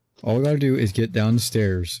shit. All we gotta do is get down the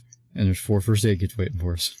stairs, and there's 4 first aid kits waiting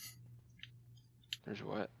for us. There's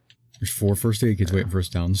what? There's 4 first aid kits waiting for us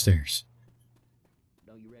down the stairs.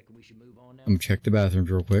 Don't you reckon we should move on now? I'm gonna check the bathrooms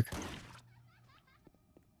real quick.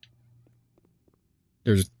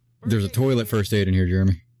 There's a toilet first aid in here,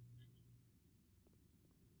 Jeremy.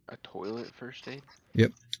 A toilet first aid?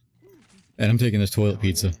 Yep. And I'm taking this toilet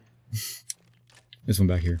pizza. This one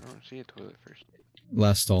back here. I don't see a toilet first aid.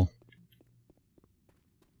 Last stall.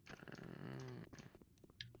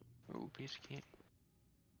 Oh, piece of candy.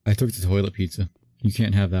 I took the toilet pizza. You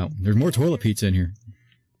can't have that one. There's more toilet pizza in here.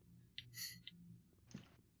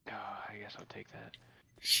 Oh, I guess I'll take that.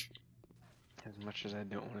 As much as I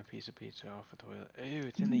don't want a piece of pizza off the toilet. Ew,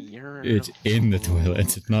 it's in the urine. It's in the toilet.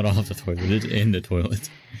 It's not off the toilet. It's in the toilet.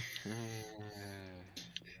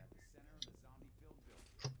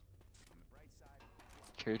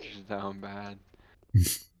 Coach is down bad.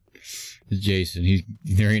 Jason.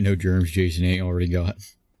 There ain't no germs Jason ain't already got.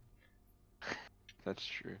 That's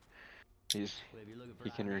true. He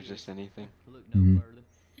can resist anything.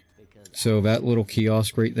 So that little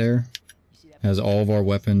kiosk right there has all of our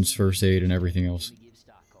weapons, first aid, and everything else.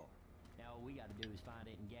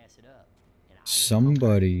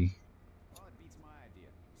 Somebody...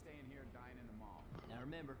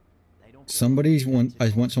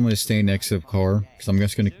 I want someone to stay next to the car, because I'm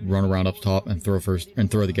just gonna run around up top and throw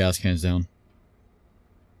the gas cans down.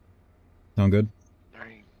 Sound good?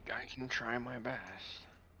 I can try my best.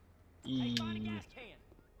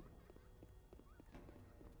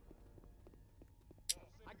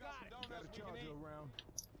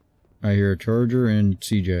 I hear a Charger and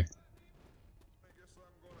CJ.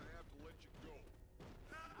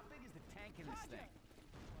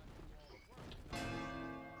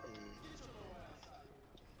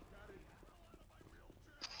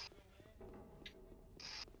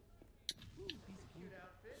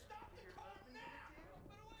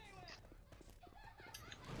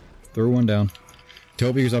 Throw one down.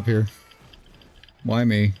 Toby's up here. Why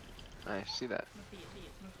me? I see that.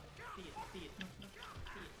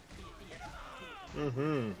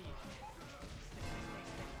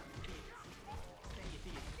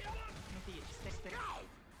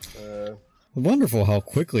 Wonderful how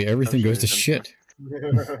quickly everything goes to shit.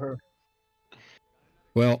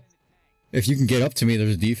 Well, if you can get up to me,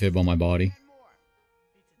 there's a defib on my body.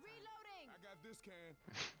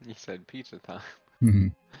 He said pizza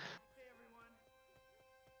time.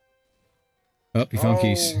 Oh, you found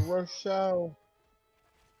keys. Rochelle.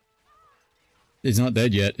 It's not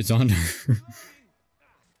dead yet. It's on her.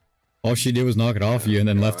 All she did was knock it off you and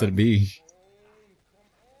then left it be.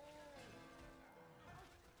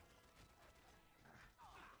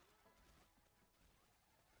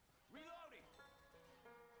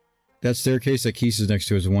 That staircase that Keese is next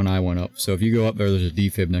to is the one I went up. So if you go up there, there's a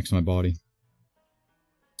defib next to my body.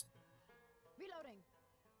 Reloading.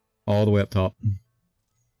 All the way up top.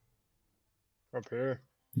 Up here.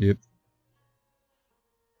 Yep.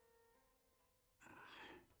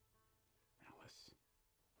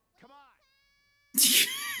 Come on.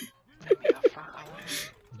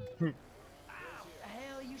 Hmm. The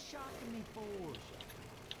hell are you shocking me for?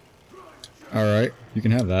 Alright, you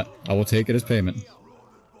can have that. I will take it as payment.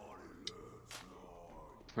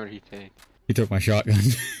 What did he take? He took my shotgun.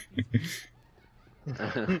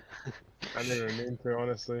 I didn't mean to,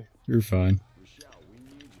 honestly. You're fine.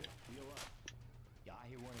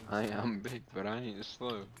 I am big, but I ain't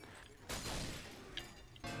slow.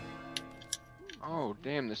 Oh,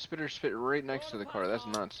 damn, the spitters fit right next to the car. That's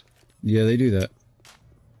nuts. Yeah, they do that.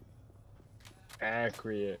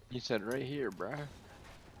 Accurate. He said right here, bruh.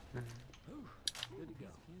 Good to go.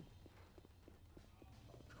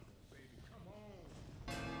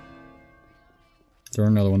 Throw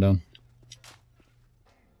another one down.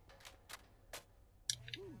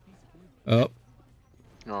 Up.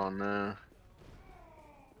 Oh, no.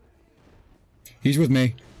 He's with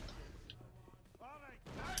me.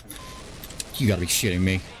 You gotta be shitting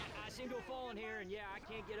me. I seem to have fallen here, and yeah, I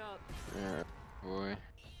can't get up. Yeah,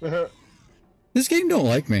 boy. This game don't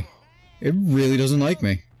like me. It really doesn't like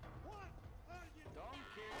me.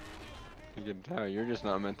 You can tell, you're just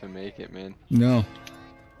not meant to make it, man. No.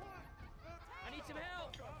 I need some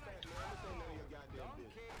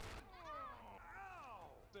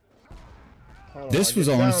help. This was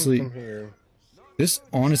honestly... This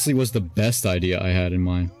honestly was the best idea I had in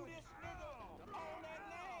mind.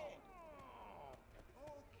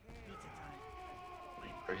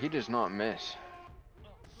 He does not miss. Oh,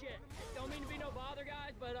 shit. Don't mean to be no bother,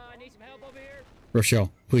 guys, but I need some help over here.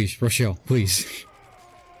 Rochelle, please. Rochelle, please.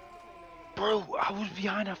 Bro, I was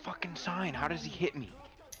behind a fucking sign. How does he hit me?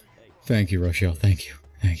 Thank you, Rochelle. Thank you.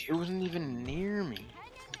 Thank It you. wasn't even near me.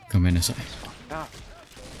 Come in a sec. Fucked up.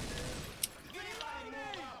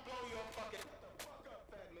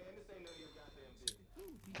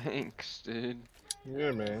 Thanks, dude.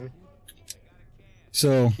 Yeah, man.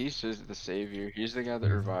 So, He's just the savior. He's the guy that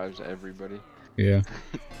revives everybody. yeah.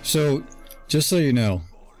 So, just so you know,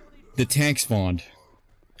 the tank spawned.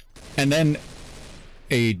 And then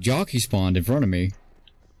a jockey spawned in front of me.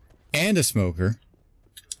 And a smoker.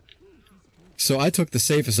 So I took the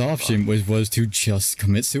safest option, which was to just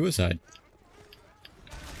commit suicide.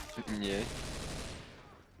 Yeah.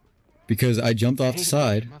 Because I jumped off the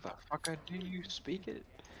side. Motherfucker, do you speak it?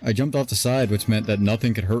 I jumped off the side, which meant that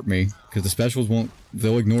nothing could hurt me. Because the specials won't...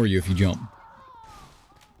 They'll ignore you if you jump.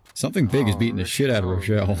 Something big is beating the shit out of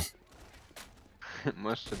Rochelle. It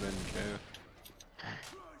must have been Joe.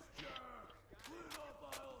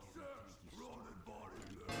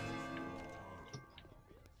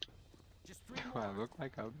 Do I look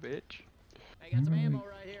like a bitch? I got some ammo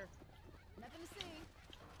right here. Nothing to see.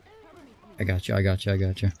 Cover me, please. I got you, I got you, I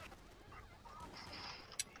got you.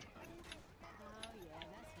 Oh, yeah,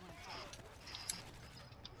 that's what I'm talking.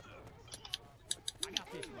 I got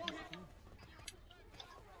this one.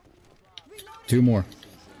 Two more.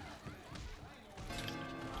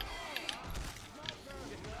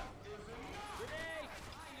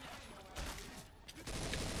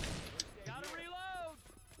 Gotta reload.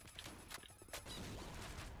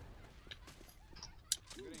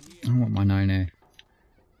 I want my 9A.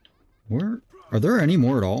 Where? Are there any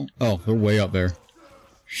more at all? Oh, they're way up there.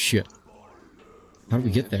 Shit. How did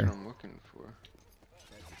we get That's there? what I'm looking for.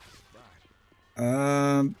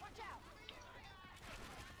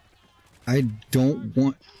 I don't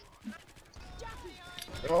want...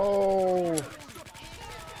 Oh!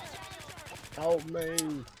 Help me!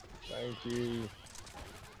 Thank you.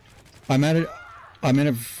 I'm in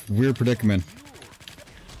a weird predicament.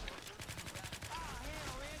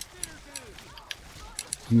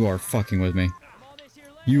 You are fucking with me.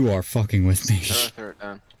 You are fucking with me. How do I throw it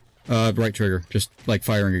down? Right trigger. Just like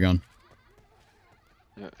firing a gun.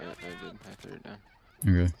 Yeah, I did. I threw it down.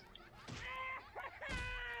 Okay.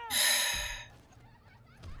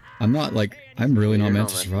 I'm not like... I'm really not You're meant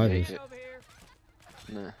to not survive make this. it.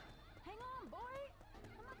 Nah. Hang on, boy.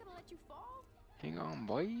 I'm not gonna let you fall. Hang on,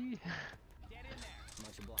 boy.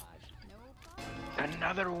 Much obliged. No problem.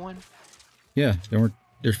 Another one. Yeah,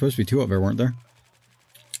 there's supposed to be two up there, weren't there?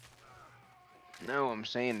 No, I'm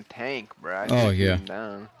saying tank, bro. I Oh, can't yeah. get him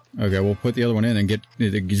down. Okay, we'll put the other one in and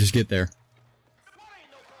just get there.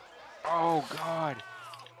 Oh God.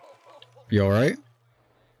 You alright?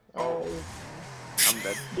 Oh, I'm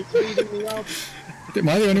dead. he's eating me up. Am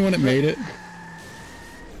I the only one that made it?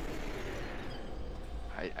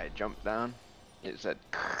 I jumped down. It said,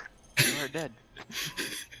 "You are dead."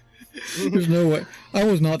 There's no way. I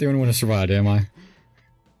was not the only one that survived, am I?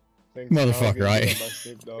 Thanks, Motherfucker, I'll I- get my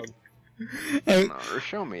sick dog. I, No,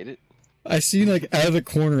 Rochelle made it. I seen like out of the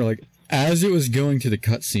corner, like as it was going to the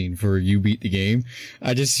cutscene for you beat the game,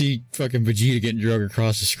 I just see fucking Vegeta getting dragged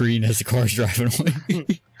across the screen as the car's driving away.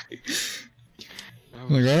 That Like,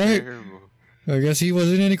 was alright. terrible. I guess he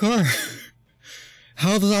wasn't in any car.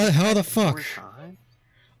 How the fuck? 4 times?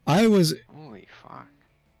 I was Holy fuck.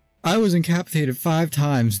 incapacitated 5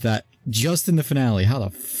 times that just in the finale. How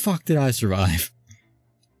the fuck did I survive?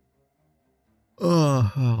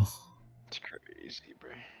 Oh. It's crazy, bro.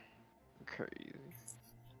 Crazy.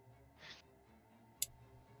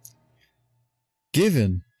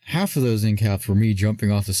 Given half of those incaps were me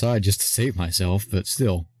jumping off the side just to save myself, but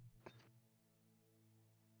still.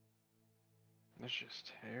 That's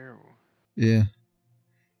just terrible. Yeah.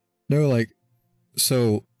 No, like,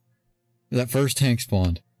 so, that first tank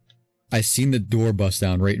spawned. I seen the door bust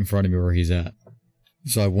down right in front of me where he's at.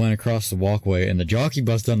 So I went across the walkway, and the jockey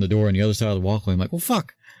bust down the door on the other side of the walkway. I'm like, well,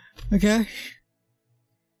 fuck. Okay.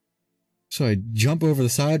 So I jump over the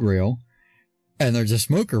side rail, and there's a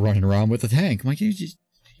smoker running around with a tank. I'm like,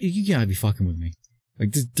 you gotta be fucking with me.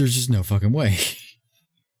 Like, there's just no fucking way.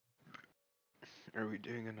 Are we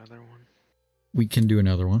doing another one? We can do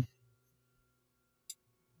another one.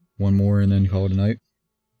 One more and then call it a night.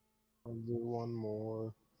 I'll do one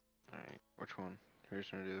more. Alright, which one? Who's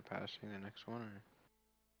gonna do the passing, the next one, or?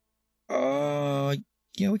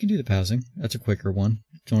 Yeah, we can do the passing. That's a quicker one.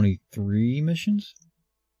 It's only 3 missions?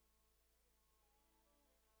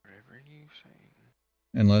 Whatever you say.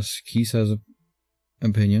 Unless Keith has an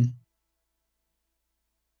opinion.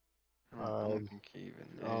 I don't think he even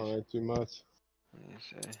knows. Alright, too much. What do you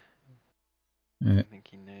say? I Alright. think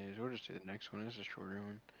he knows. We'll just do the next one. It's a shorter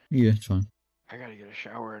one. Yeah, it's fine. I gotta get a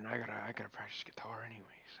shower and I gotta practice guitar anyway,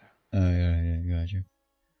 so. Yeah, gotcha.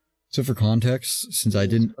 So for context, since I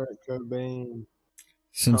didn't, Kurt Cobain.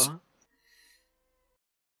 since Huh?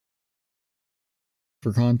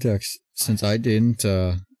 for context, since I didn't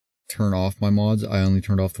turn off my mods, I only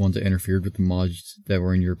turned off the ones that interfered with the mods that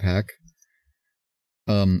were in your pack.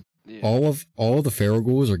 Yeah. All of the feral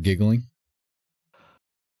ghouls are giggling.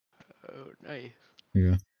 Oh, nice.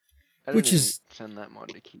 Yeah. I Which didn't is- even send that mod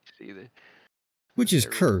to Keats either. Which is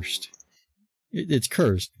They're cursed. It's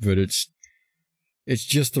cursed, but it's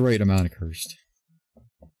just the right amount of cursed.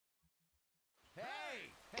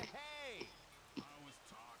 Hey! Hey, hey! I was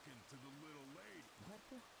talking to the little lady. What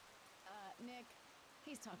the? Nick,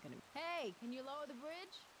 he's talking to me. Hey, can you lower the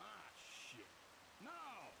bridge? Ah, shit. No!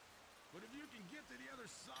 But if you can get to the other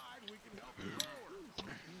side, we can help you lower.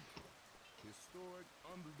 Historic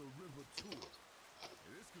Under the River Tour. Yeah,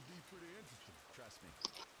 this could be pretty interesting. Trust me.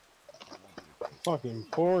 It won't be the case. Fucking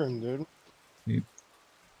foreign, dude.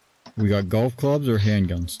 We got golf clubs or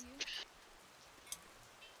handguns.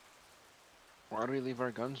 Why do we leave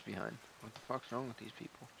our guns behind? What the fuck's wrong with these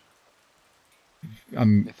people?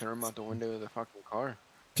 They throw them out the window of the fucking car.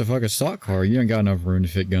 It's a fucking stock car. You ain't got enough room to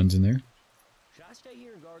fit guns in there. Should I stay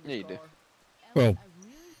here and guard Yeah, this you do. car? Well, I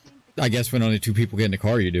really think the I guess when only 2 people get in the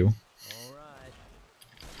car, you do. All right.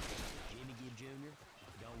 Jimmy Gibb Jr.,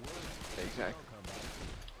 don't worry. Exactly. I'll come back.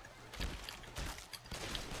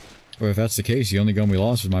 Well, if that's the case, the only gun we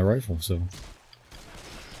lost was my rifle, so.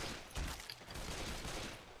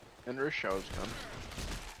 And Rochelle's gun.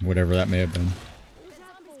 Whatever that may have been.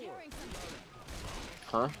 zombie's carrying something.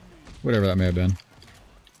 Huh? Whatever that may have been.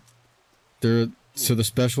 So the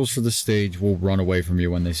specials for the stage will run away from you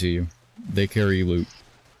when they see you. They carry loot.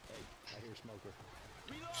 I hear Smoker.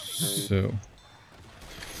 So.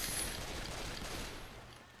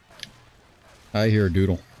 I hear a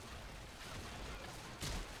doodle.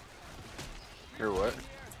 Or what?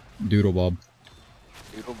 Doodle Bob.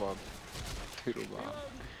 Doodle Bob. Doodle Bob.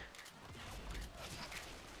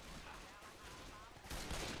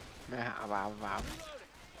 Nah, wow, wow.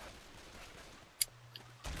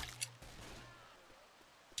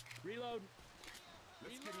 Reload.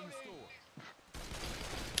 Let's get in the store.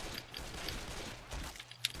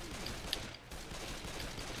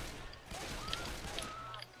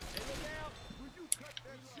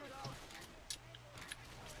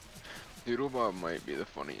 Doodle Bob might be the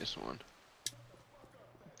funniest one.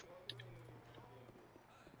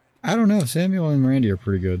 I don't know. Samuel and Randy are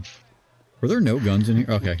pretty good. Were there no guns in here?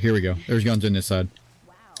 Okay, here we go. There's guns in this side.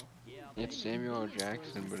 Wow. It's Samuel L.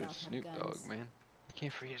 Jackson, but it's Snoop Dogg, man. You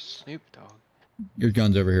can't forget Snoop Dogg. Your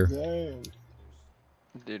guns over here. Damn.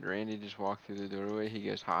 Did Randy just walk through the doorway? He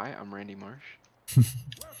goes, "Hi, I'm Randy Marsh."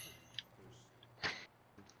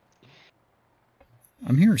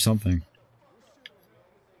 I'm hearing something.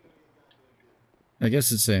 I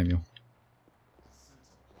guess it's Samuel.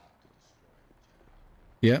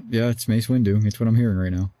 Yep, yeah, it's Mace Windu. It's what I'm hearing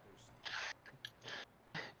right now.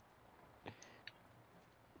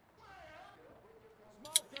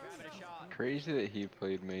 Crazy that he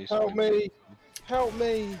played Mace. Help Windu. me! Help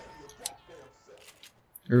me!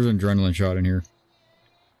 There's an adrenaline shot in here.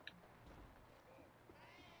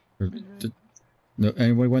 No,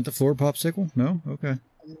 anybody went to floor popsicle? No? Okay.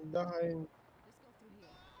 I'm dying.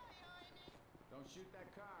 Don't shoot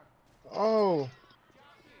that car. Oh!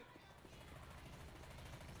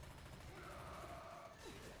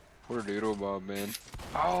 Poor Doodle Bob, man.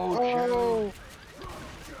 Oh, Joe! Oh!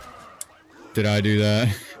 Did I do that?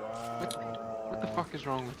 What the fuck is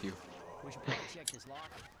wrong with you? We should probably check this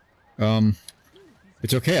locker.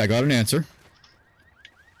 It's okay. I got an answer.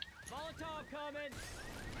 Molotov coming!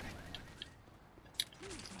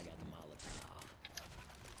 I got the Molotov.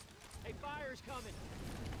 Hey, fire's coming!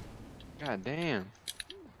 God damn.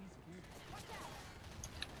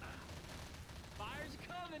 Fire's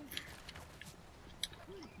coming!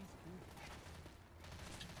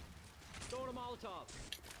 Throwing a Molotov.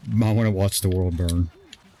 I want to watch the world burn.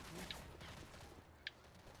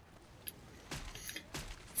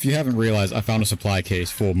 If you haven't realized, I found a supply case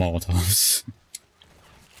full of Molotovs.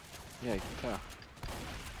 Yeah, you can tell.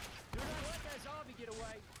 Do not let that zombie get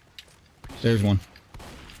away! There's one.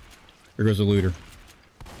 There goes a looter.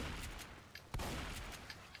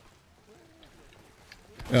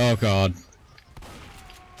 Oh god.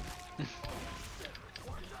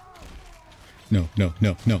 No, no,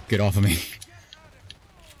 no, no, get off of me.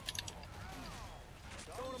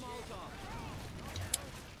 Throwing a Molotov.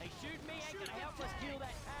 Hey, shooting me ain't gonna help us kill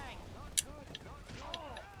that tank!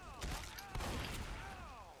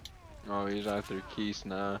 Oh, he's after Keith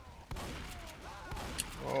now.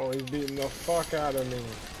 Oh, he's beating the fuck out of me.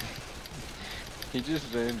 He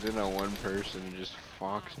just zooms in on one person and just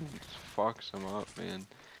fucks him up, man.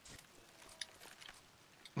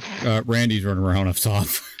 Randy's running around up top.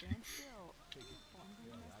 Stand still. Don't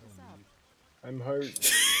mess this up. I'm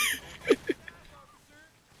hurt.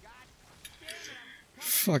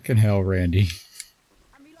 Fucking hell, Randy.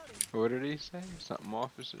 I'm reloading. What did he say? Something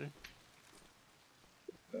officer?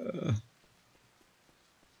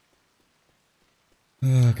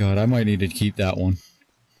 Oh god, I might need to keep that one.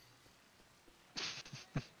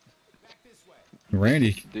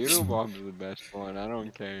 Randy. Doodle Bob's the best one, I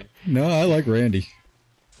don't care. No, I like Randy.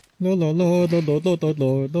 Lord, Lord, Lord, Lord, Lord, Lord,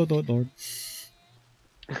 Lord, Lord, Lord, Lord.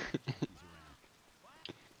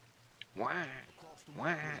 Why?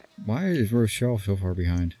 Why? Why is Rochelle so far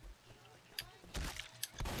behind?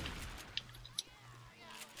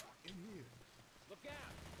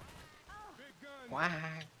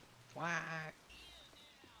 Why? Why?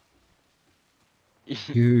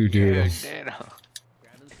 You do.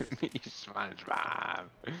 Me, SpongeBob.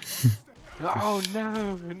 Oh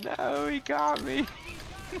no, no, he got me.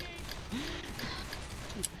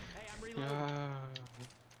 Oh.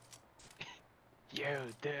 You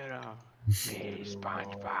ditto. Me,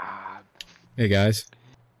 SpongeBob. Hey guys.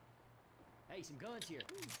 Hey, some guns here.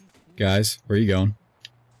 Guys, where you going?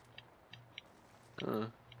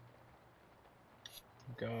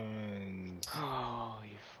 Guns.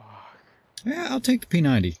 Holy fuck. Yeah, I'll take the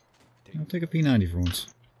P90. I'll take a P90 for once.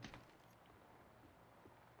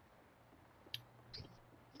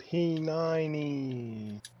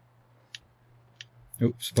 P90.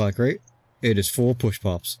 Oh, supply crate. It is full of push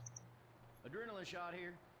pops. Adrenaline shot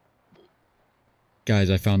here.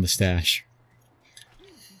 Guys, I found the stash.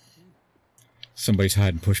 Somebody's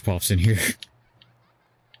hiding push pops in here.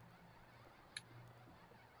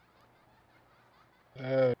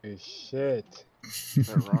 Oh shit.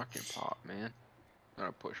 That rocket pop, man. Not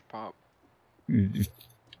a push pop.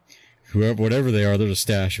 Whoever, whatever they are, there's a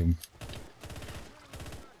stash of them.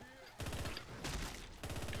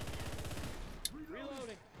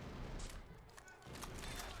 Reloading.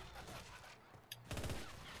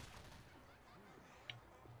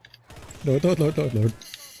 Lord, Lord, Lord, Lord, Lord.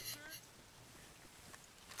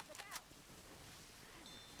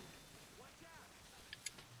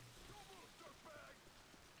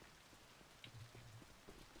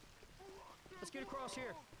 Let's get across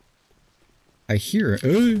here. I hear it.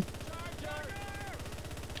 Nick,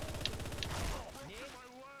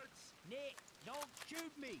 don't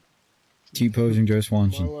shoot me. T-posing Joe My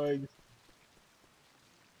Swanson. legs.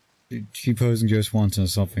 T-posing Joe Swanson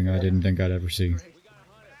is something I didn't think I'd ever see.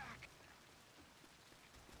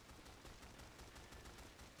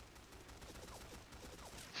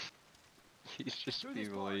 He's just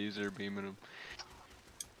people laser beaming him.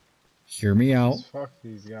 Hear me out. Fuck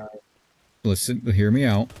these guys. Listen, hear me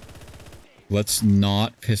out. Let's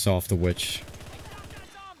not piss off the witch.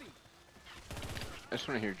 I just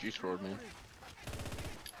want to hear Juice WRLD, man.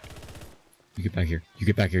 You get back here. You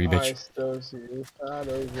get back here, you I bitch. still see the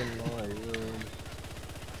shadows in my room.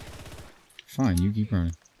 Fine, you keep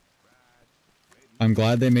running. I'm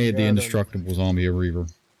glad they made the Yeah, indestructible zombie a reaver.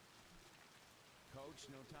 Coach,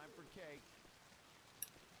 no time for cake.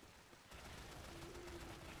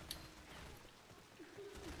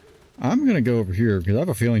 I'm gonna go over here because I have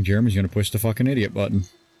a feeling Jeremy's gonna push the fucking idiot button.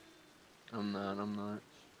 I'm not.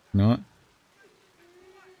 Not?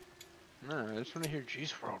 No, I just want to hear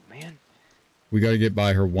Juice WRLD, man. We gotta get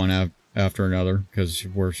by her one after another because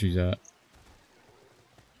where she's at.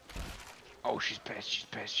 Oh, she's pissed, she's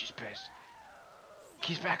pissed, she's pissed.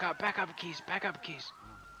 Keys, back up, Keys, back up, Keys.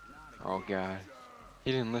 Oh, God.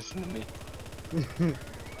 He didn't listen to me.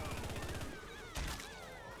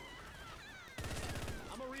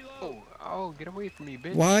 Oh, get away from me,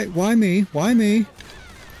 bitch. Why me? Why me?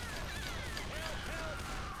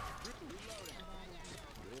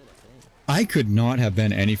 I could not have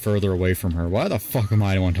been any further away from her. Why the fuck am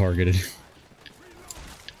I the one targeted?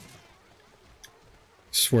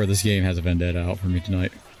 Swear this game has a vendetta out for me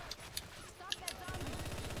tonight.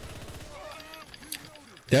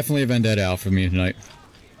 Definitely a vendetta out for me tonight.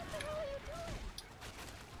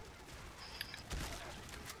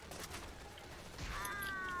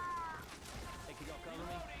 Hey, can y'all cover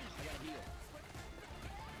me? I gotta heal.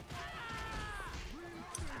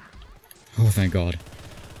 Oh, thank God.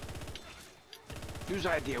 Whose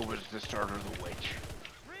idea was the start of the witch?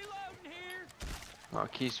 Reloading here. Oh,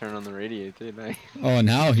 Keys turned on the radio, didn't I? Oh,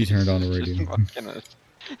 now he turned on the Just radio. fucking us.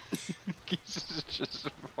 Keys is just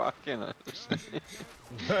fucking us.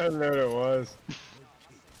 I know what it was.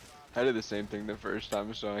 I did the same thing the first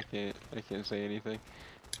time, so I can't say anything.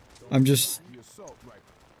 I'm just...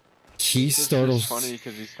 He It's startles... just funny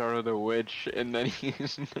because he started a witch and then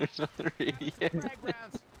he's there's another idiot.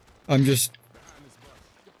 I'm just...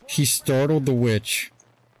 He startled the witch,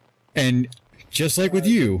 And just like with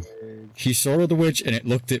you, he startled the witch and it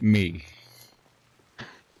looked at me.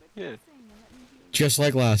 Yeah. Just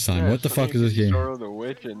like last time. Yeah, What the it's fuck funny is this 'cause you game? startle the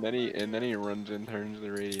witch and then he runs and turns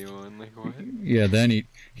the radio on. Like what? Yeah, then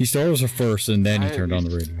he startles her first and then he I at turned on the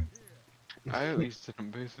least- radio. I at least did them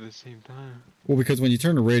both at the same time. Well, because when you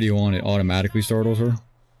turn the radio on, it automatically startles her.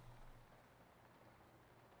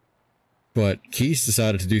 But Keith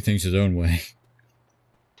decided to do things his own way.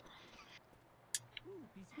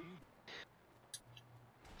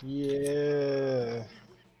 Yeah.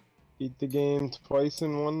 Beat the game twice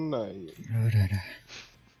in one night.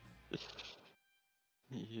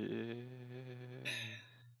 Yeah.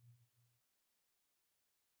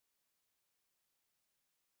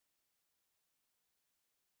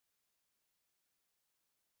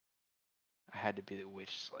 I had to be the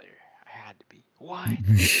witch slayer. I had to be. What?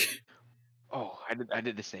 Oh, I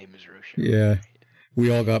did the same as Roshan. Yeah.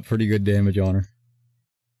 We all got pretty good damage on her.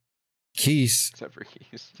 Keith, Except for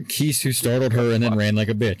Keys. Keith who startled her and then ran like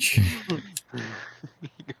a bitch.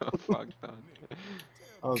 He got fucked up.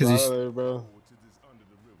 I was 'Cause out he's- of there, bro. Forward to this under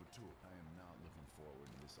the river tour. I am not looking forward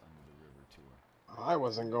to this under the river tour. I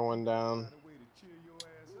wasn't going down. Find a way to cheer your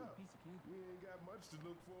ass up. We ain't got much to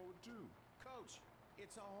look forward to. Coach,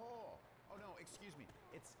 it's a hole. Oh no, excuse me.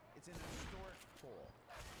 It's an historic hole.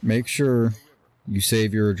 Make sure you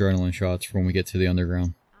save your adrenaline shots for when we get to the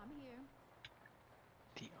underground. I'm here.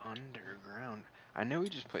 The underground. I know we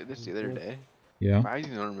just played this the other day. Yeah? But I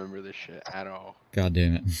don't remember this shit at all. God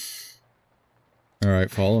damn it. Alright,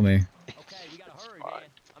 follow me. Okay, we gotta hurry, Fuck. man.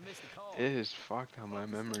 I missed the call. It is fucked how my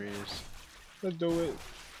memory is. Let's do it.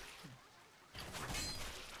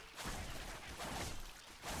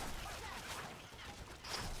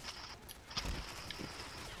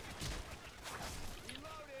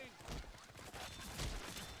 Reloading.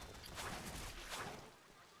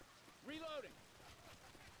 Reloading.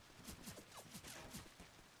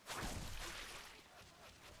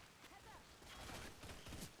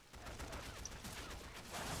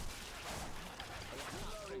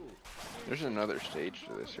 There's another stage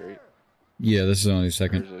to this, right? Yeah, this is only the Or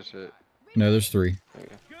second. is this it? No, there's 3.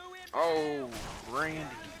 Okay. Oh, Randy.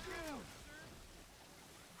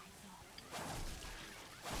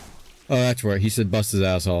 Oh, that's right. He said bust his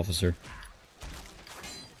ass, officer.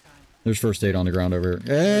 There's first aid on the ground over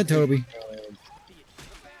here. Eh, Toby.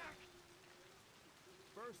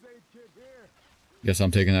 First aid kit here. Guess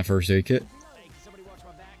I'm taking that first aid kit. Hey, can somebody watch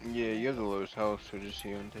my back? Yeah, you have the lowest health, so just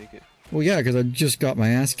you and take it. Well, yeah, because I just got my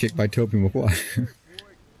ass kicked by Toby McGuire.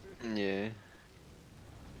 Yeah.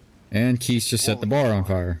 And Keith just set the bar on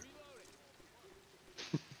fire.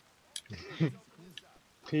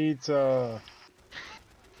 Pizza.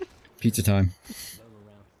 Pizza time.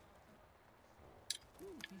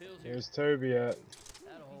 Here's Toby at.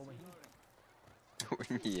 That'll hold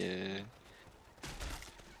me. Yeah.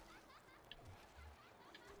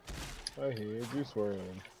 I hear you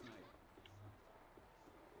swirling.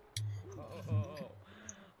 Oh,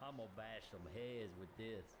 I'm gonna bash some heads with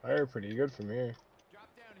this. I heard pretty good from here. Drop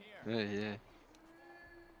down here. Yeah.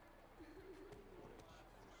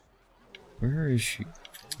 Where is she?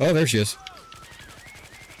 Oh, there she is.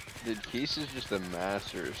 Dude, Keys is just a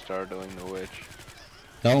master of startling the witch.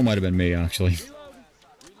 That one might have been me, actually.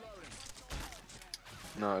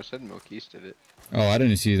 No, it said Milkeys did it. Oh, I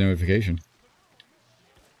didn't see the notification.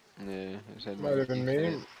 Yeah, it said Might have been Milkeys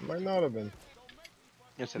did me. it. Might not have been.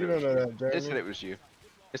 It said You it was don't know you. that, It said Jeremy. it was you.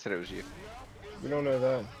 It said it was you. We don't know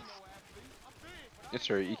that. It's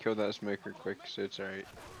alright, you killed that smoker quick, so it's alright.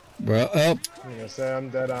 Well, oh, I'm gonna say I'm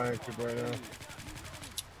dead iron cube right now.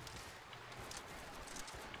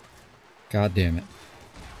 god damn it.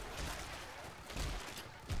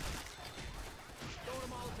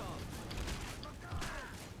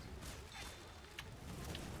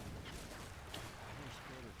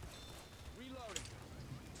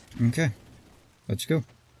 Okay, let's go.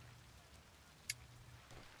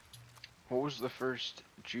 What was the first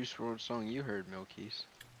Juice WRLD song you heard, Milkeys?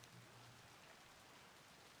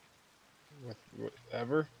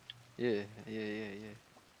 Ever? Yeah.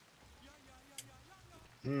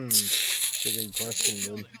 Good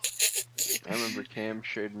question, dude. I remember Cam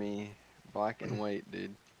showed me Black and White,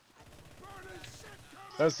 dude.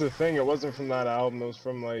 That's the thing. It wasn't from that album. It was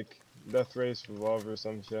from like Death Race for Love or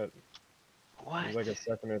some shit. What? It was like a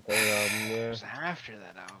second or third album. It Yeah. was after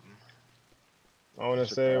that album. I want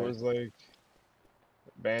to say it surprised. was like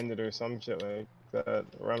Bandit or some shit like that.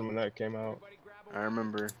 Around when that came out. I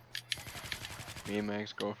remember me and my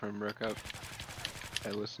ex-girlfriend broke up. I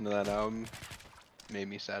listened to that album. Made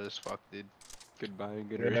me sad as fuck, dude. Goodbye,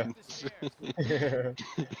 good Yeah. riddance.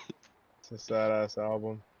 It's a sad ass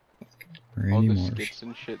album. All Randy the Marsh. skits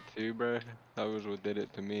and shit too, bro. That was what did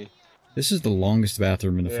it to me. This is the longest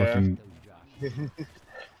bathroom in the Yeah. fucking...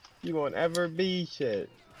 You won't ever be shit.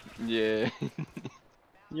 Yeah.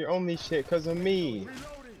 You're only shit because of me.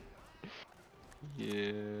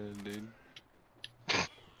 Yeah, dude.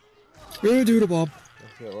 Hey, Doodle Bob. That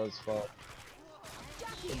shit was fun.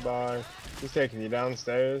 Goodbye. He's taking you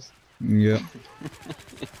downstairs. Yeah.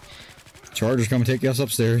 Charger's coming to take us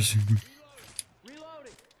upstairs.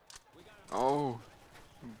 Reloading. Oh.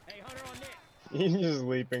 Hey, Hunter on net. He's just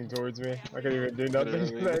leaping towards me. I couldn't even do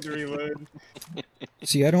nothing. I had to reload.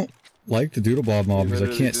 See, I don't like the Doodle Bob mob He because I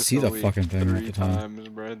literally can't just see the leaped fucking thing at 3 the time. times,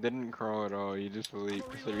 bro. Didn't crawl at all. You just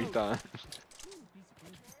leaped 3 times.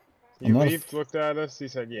 He I'm not a leaped, looked at us. He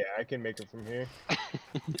said, "Yeah, I can make it from here."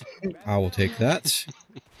 I will take that.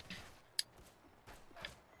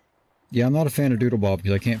 Yeah, I'm not a fan of Doodle Bob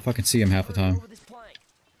because I can't fucking see him half the time. Over this plank.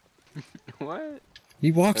 What?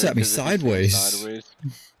 He walks at me 'Cause if you stand sideways.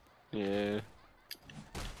 Yeah.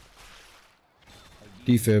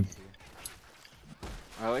 Defib.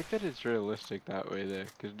 I like that it's realistic that way though,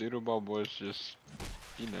 because Doodle Bob was just,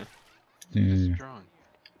 you know, Yeah, strong.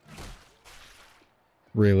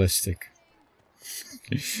 realistic.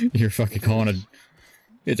 You're fucking calling it.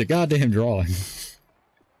 It's a goddamn drawing.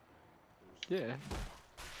 Yeah.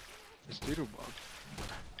 It's Doodle Bob.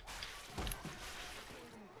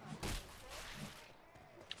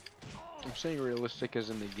 I'm saying realistic as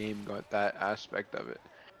in the game got that aspect of it.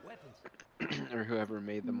 Or whoever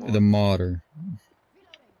made the mod. The modder.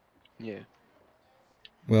 Yeah.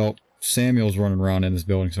 Well, Samuel's running around in this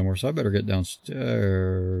building somewhere, so I better get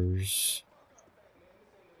downstairs.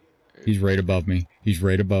 He's right above me. He's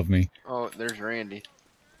right above me. Oh, there's Randy.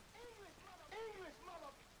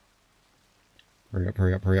 Hurry up,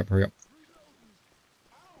 hurry up, hurry up, hurry up.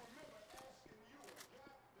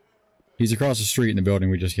 He's across the street in the building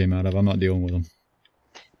we just came out of. I'm not dealing with him.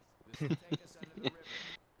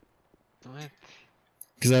 What?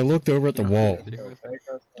 Because I looked over at the wall.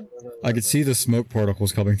 I could see the smoke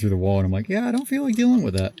particles coming through the wall, and I'm like, yeah, I don't feel like dealing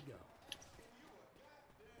with that.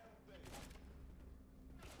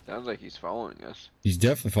 Sounds like he's following us. He's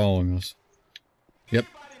definitely following us. Yep.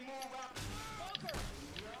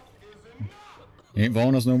 He ain't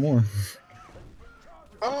following us no more.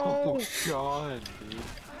 Oh! God, dude.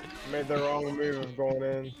 Made the wrong move of going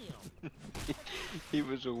in. He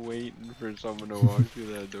was waiting for someone to walk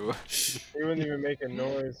through that door. He wouldn't even make a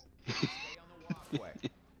noise.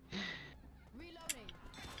 Reloading.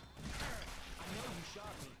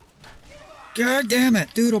 God damn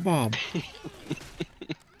it, Doodle Bob.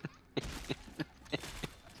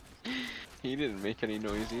 He didn't make any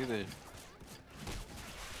noise either.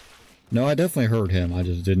 No, I definitely heard him. I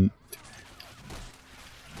just didn't.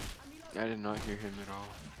 I did not hear him at all.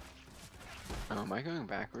 Oh, am I going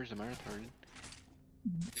backwards? Am I retarded?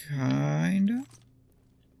 Kinda.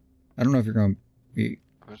 I don't know if you're going to be.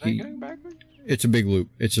 Was I going backwards? It's a big loop.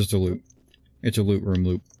 It's just a loop. It's a loot room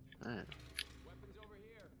loop. Alright.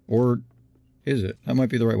 Or is it? That might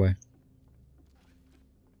be the right way.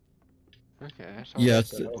 Okay, that's Yeah,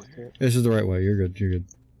 that's this is the right way. You're good. You're good.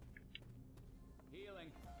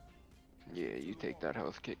 Healing. Yeah, you take that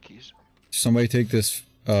health kit, Keys. Somebody take this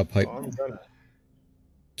pipe. Oh, I'm gonna.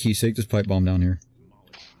 Keys, take this pipe bomb down here.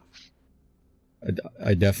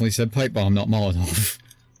 I definitely said pipe bomb, not Molotov.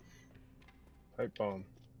 Pipe bomb.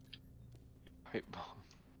 Pipe bomb.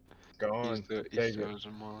 Gone. He Take still it. has a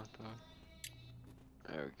Molotov.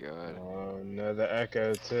 Oh god. Oh no, the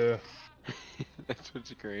echo too. That's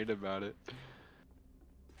what's great about it.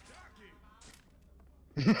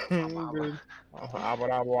 Dude. Wobble,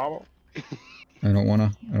 wobble, wobble. I don't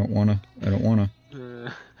wanna. I don't wanna. I don't wanna.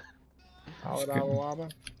 Wobble, wobble, wobble.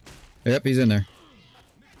 Yep, he's in there.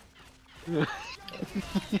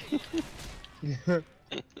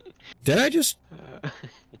 Did I just?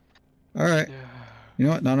 Alright. You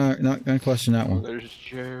know what? Not gonna question that one. There's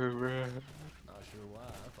Joe, bro. Not sure why.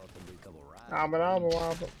 I thought there'd be a couple rides. Wobble, wobble,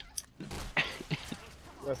 wobble.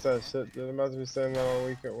 That's that shit, dude. I must be saying that all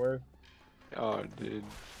week at work. Oh, dude.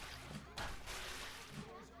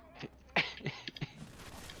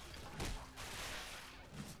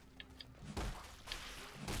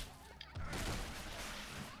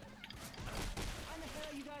 Why the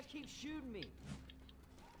hell you guys keep shooting me?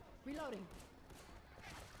 Reloading.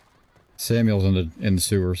 Samuel's in the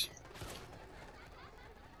sewers.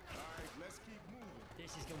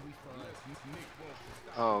 This is gonna be fun.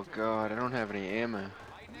 Oh god, I don't have any ammo.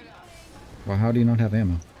 Well, how do you not have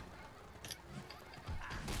ammo?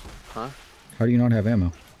 Huh? How do you not have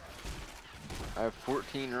ammo? I have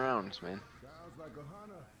 14 rounds, man.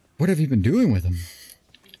 What have you been doing with them?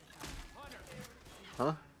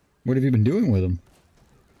 Huh? What have you been doing with him?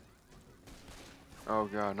 Oh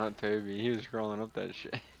god, not Toby. He was crawling up that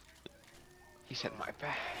shit. He's at my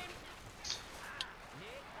back.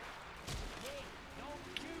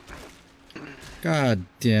 God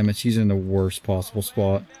damn it, she's in the worst possible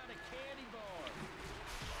spot.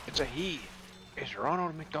 It's a he. It's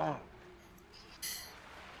Ronald McDonald.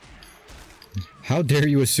 How dare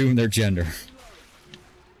you assume their gender?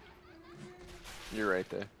 You're right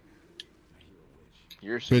there.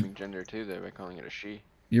 You're assuming gender too there by calling it a she.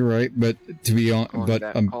 You're right, but to be honest,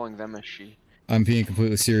 Calling them a she. I'm being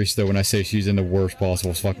completely serious though when I say she's in the worst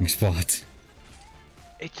possible fucking spot.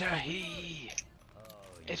 It's a he.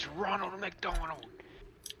 It's Ronald McDonald.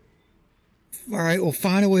 Alright, well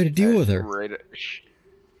find a way to deal with her. Right up,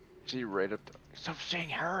 see right up the, stop saying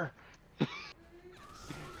her.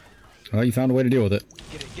 Well, you found a way to deal with it.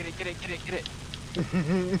 Get it, get it, get it, get it, get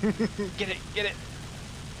it. Get it, get it.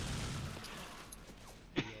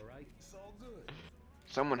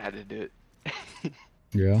 Someone had to do it.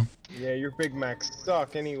 Yeah. Yeah, your Big Macs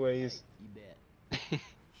suck anyways. You bet.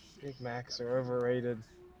 Big Macs are overrated.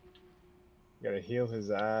 Gotta heal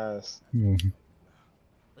his ass. Mhm.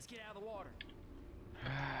 Let's get out of the water.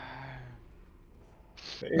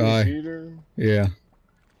 Hey, Peter. Yeah.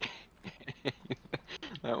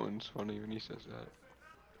 That one's funny when he says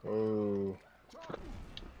that. Oh,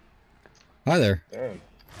 Hi there. damn.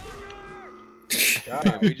 Yeah,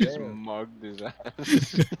 God, we just damn. mugged his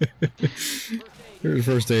ass. There's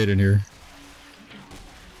first aid in here.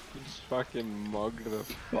 Just fucking mugged the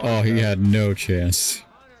fuck Oh, he out. had no chance.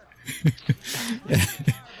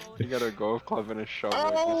 He got a golf club and a shovel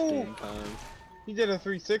at the Oh! same time. He did a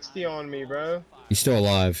 360 on me, bro. He's still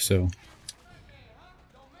alive, so.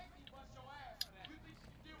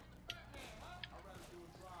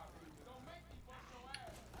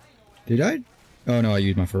 Did I? Oh no, I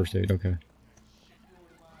used my first aid, okay.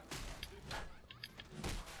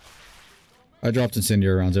 I dropped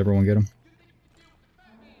incendiary rounds, everyone get them?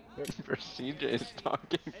 CJ is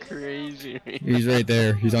talking crazy. He's right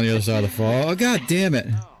there, he's on the other side of the fall. Oh god damn it!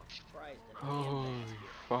 Holy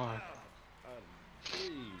fuck.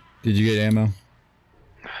 Did you get ammo?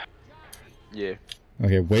 Yeah.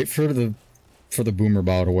 Okay, wait for the boomer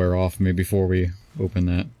bottle to wear off me before we open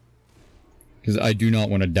that. Because I do not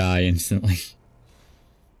want to die instantly.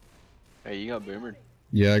 Hey, you got boomered.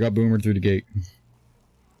 Yeah, I got boomered through the gate.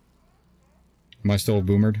 Am I still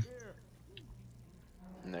boomered?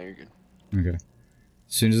 No, you're good. Okay. As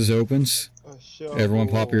soon as this opens, A shovel. everyone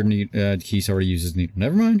pop your needle. Keith already uses needle.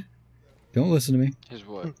 Never mind. Don't listen to me. His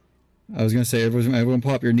what? I was gonna say everyone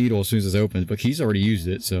pop your needle as soon as this opens, but Keith's already used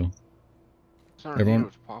it, so It's not Everyone- a needle,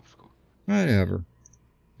 it's a popsicle. whatever.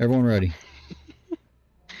 Everyone ready?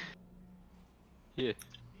 Yeah.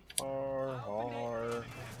 R.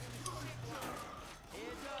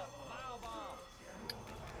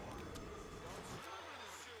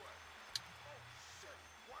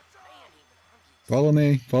 Follow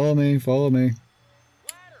me. Follow me. Follow me.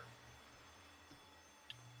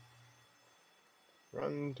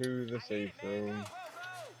 Run to the safe room.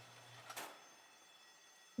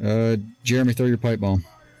 Jeremy, throw your pipe bomb.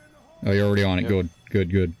 Oh, you're already on it. Yep. Good. Good.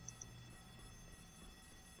 Good.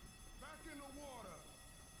 Back in the water.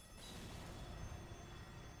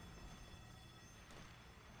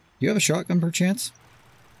 You have a shotgun, perchance?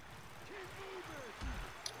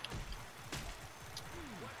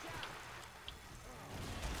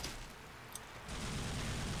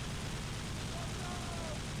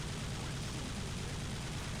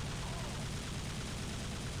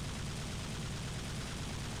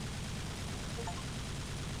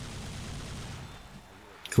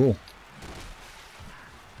 Cool.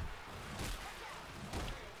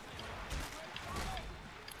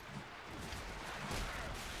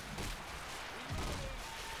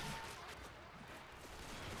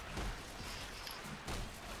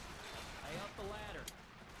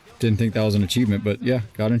 Didn't think that was an achievement, but yeah,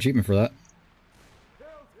 got an achievement for that.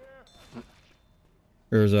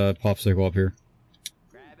 There's a popsicle up here.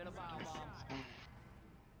 Grabbing a bomb bomb.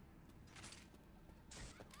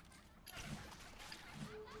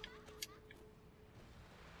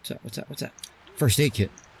 What's that? What's that? What's that? First aid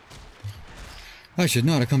kit. I should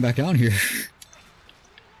not have come back down here.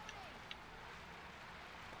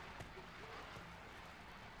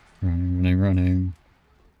 Running, running.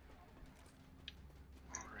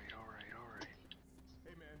 Alright, alright, alright.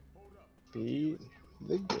 Hey man, hold up. Beat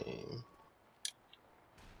the game.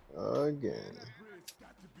 Again. Bridge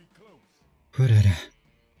got to be close. Put it.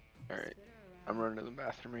 Alright. I'm running to the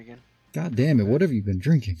bathroom again. God damn it! What have you been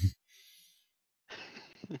drinking?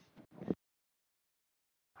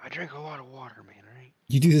 I drink a lot of water, man, alright?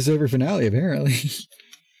 You do this every finale, apparently.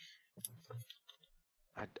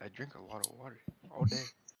 drink a lot of water all day.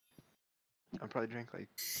 I probably drank like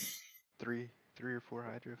three or four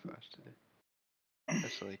hydro flasks today.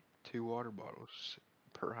 That's like 2 water bottles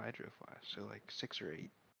per hydro flask, so like 6 or 8.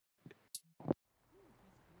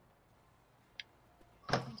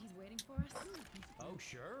 I think he's waiting for us. Oh,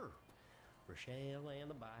 sure. Rochelle and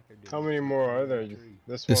the bike are doing How many more are there?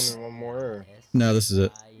 This one and one more? No, this is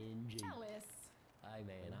it. Alice. Hey,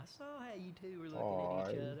 man, I saw how you two were looking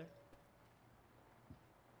at each other.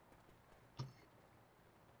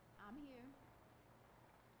 I'm here.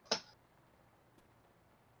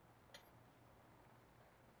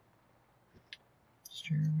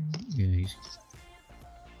 Yeah, he's...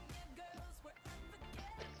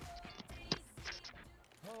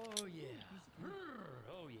 Oh, yeah.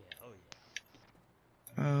 Oh, yeah. Oh,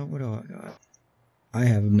 yeah. what do I got? I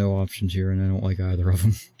have no options here, and I don't like either of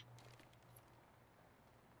them.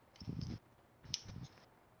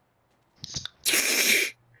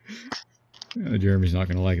 Jeremy's not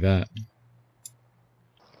gonna like that.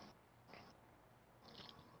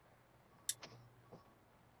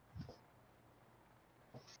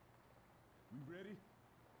 We ready?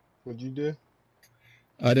 What'd you do?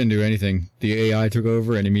 I didn't do anything. The AI took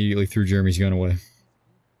over and immediately threw Jeremy's gun away.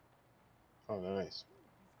 Oh, nice.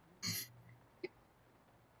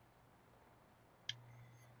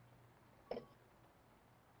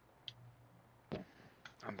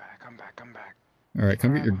 I'm back. All right,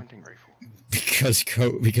 come I get have your a hunting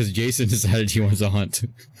rifle. because Jason decided he wants to hunt.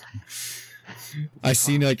 I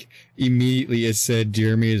seen like immediately it said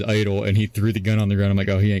Jeremy is idle and he threw the gun on the ground. I'm like,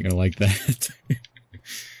 oh, he ain't gonna like that.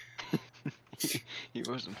 He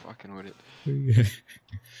wasn't fucking with it.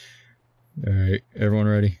 All right, everyone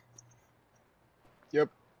ready? Yep.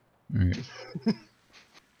 All right.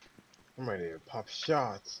 I'm ready to pop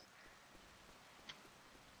shots.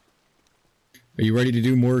 Are you ready to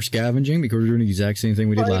do more scavenging? Because we're doing the exact same thing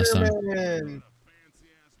we did last time. Spider-Man!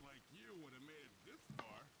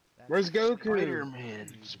 Where's Goku? Spider-Man.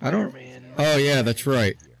 I don't. Spider-Man. Oh yeah, that's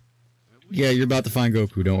right. Yeah, you're about to find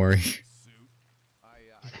Goku. Don't worry.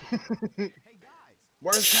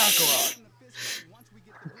 Where's Kakarot?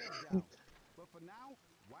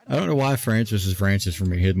 I don't know why Francis is Francis for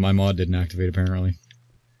me. My mod didn't activate apparently.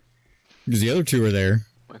 Because the other two are there.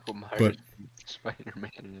 Michael Myers, But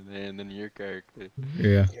Spider-Man, and then your character.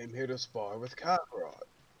 yeah. Came here to spar with Kakarot.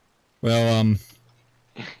 Well,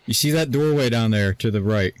 you see that doorway down there to the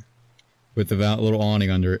right, with the little awning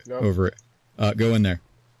under it, Nope. over it. Go in there.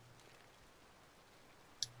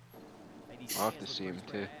 I'll have to see him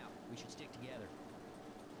too. We should stick together.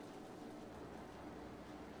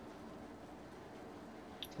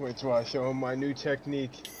 Wait till I show him my new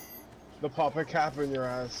technique. The pop a cap in your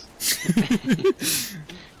ass.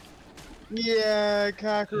 Yeah,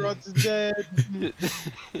 Kakarot's dead.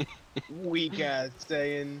 Weak ass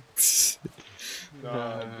saying.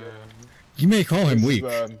 Nah, You may call him weak.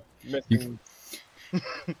 Missing.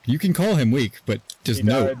 You can call him weak, but just He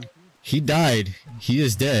note, died. he died. He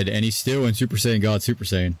is dead, and he's still in Super Saiyan God Super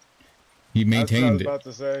Saiyan. He maintained That's it. what I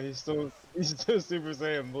was about to say. He's still Super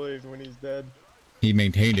Saiyan Blaze when he's dead. He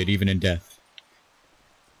maintained it even in death.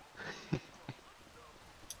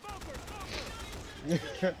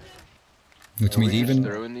 Which Are we means just even.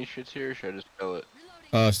 throwing these shits here, or should I just fill it?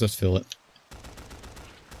 So let's fill it.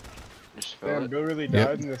 Just fill Damn, it. Bill really Yep.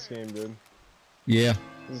 died in this game, dude. Yeah.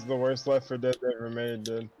 This is the worst Left 4 Dead they ever made,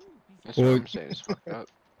 dude. That's Well, what I'm saying. It's fucked up.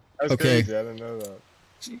 That's Okay. crazy, I didn't know that.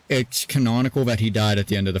 It's canonical that he died at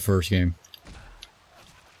the end of the first game.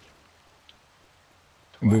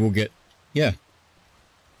 We will get. Yeah.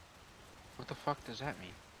 What the fuck does that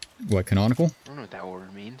mean? What, canonical? I don't know what that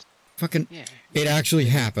word means. Fucking. Yeah. It actually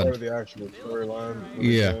Part happened. of the actual storyline of the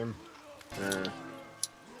Yeah. game.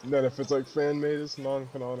 Then if it's like fan-made, it's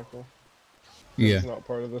non-canonical. Yeah. It's not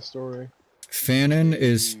part of the story. Fanon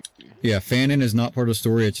is. Yeah, Fanon is not part of the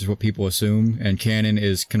story, it's just what people assume, and canon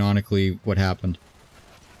is canonically what happened.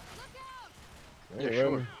 Yeah, Hey,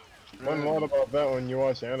 sure. Learn a lot about that when you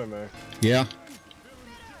watch anime. Yeah.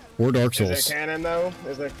 Or Dark Is Souls. it canon though?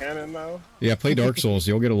 Is it canon though? Yeah, play Dark Souls,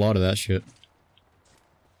 you'll get a lot of that shit.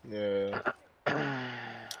 Yeah.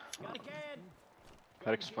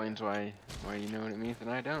 That explains why you know what it means and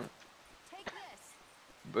I don't. Take this.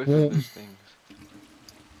 Both Well- of those things.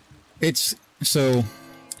 It's so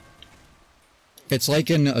it's like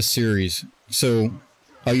in a series. So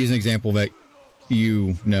I'll use an example that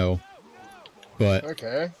you know, but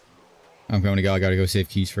Okay. I'm going to go. I gotta go save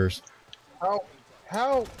keys first. How?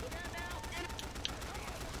 How?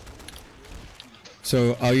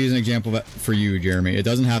 So I'll use an example that for you, Jeremy. It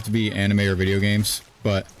doesn't have to be anime or video games,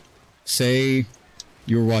 but say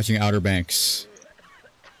you were watching Outer Banks,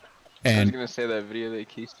 I was And gonna say that video that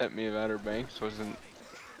Keith sent me of Outer Banks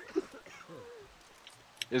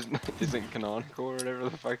isn't canonical or whatever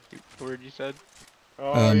the fuck word you said.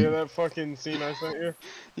 Oh yeah, that fucking scene I sent you.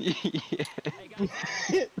 Yeah.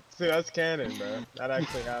 See, that's canon, bro. That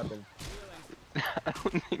actually happened. I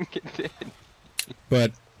don't think it did.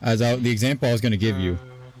 but the example I was going to give you,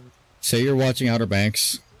 say you're watching Outer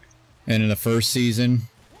Banks, and in the first season,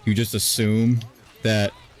 you just assume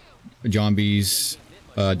that John B's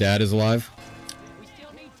dad is alive.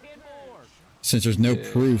 Since there's no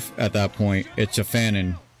proof at that point, it's a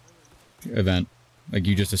fanon event. Like,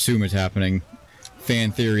 you just assume it's happening.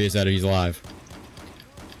 Fan theory is that he's alive.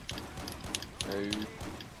 Okay.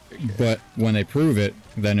 But when they prove it,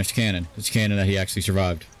 then it's canon. It's canon that he actually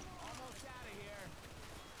survived.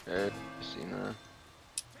 See now.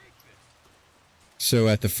 So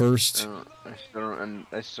at the first... I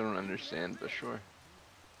still don't understand, but sure.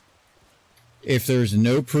 If there's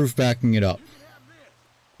no proof backing it up,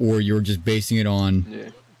 or you're just basing it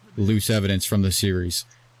on loose evidence from the series,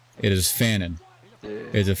 it is fanon. Yeah.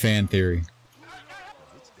 It's a fan theory.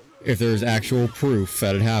 If there's actual proof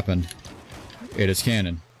that it happened, it is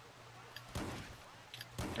canon.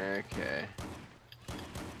 Okay.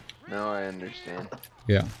 Now I understand.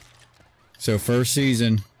 Yeah. So first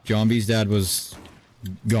season, John B's dad was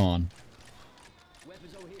gone.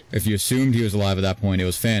 If you assumed he was alive at that point, it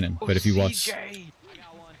was fanon. But if you watch...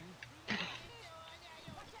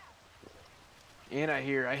 And I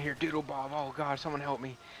hear Doodle Bob. Oh god, someone help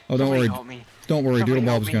me. Oh, don't worry. Help me. Don't worry, Somebody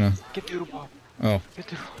Doodle Bob's help me. gonna... Get Doodle Bob. Oh.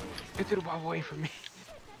 Get Doodle Bob away from me.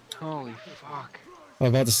 Holy fuck. I was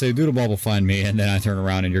about to say, Doodle Bob will find me, and then I turn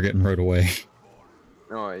around and you're getting rode away.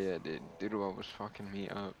 Oh yeah, dude. Doodle Bob was fucking me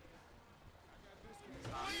up.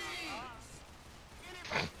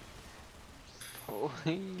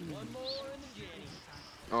 Please.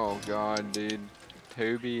 Oh god, dude.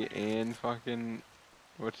 Toby and fucking...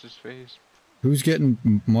 What's his face? Who's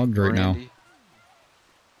getting mugged right now? Brandy?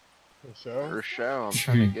 Rochelle? Rochelle, I'm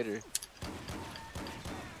trying to get her. Y'all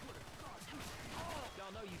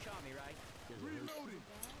know you shot me, right? Reloading.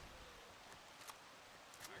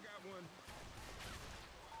 I got one.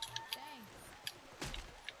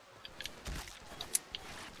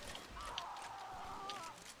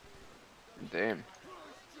 Damn.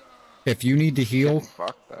 If you need to heal,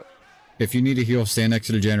 Fuck that. if you need to heal, stand next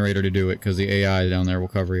to the generator to do it, because the AI down there will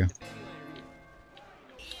cover you.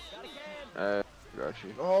 Got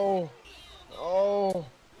you. Oh. Oh.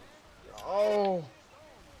 Oh.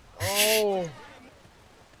 Oh.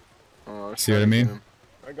 Oh, See what I mean?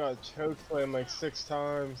 I got chokeslammed like 6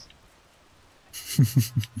 times.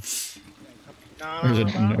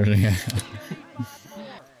 There's yeah.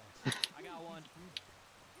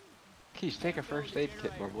 Keys, take a first aid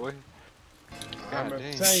kit, my boy. I'm God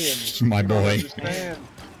dang. saying. My you don't boy. understand.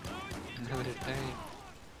 Another day.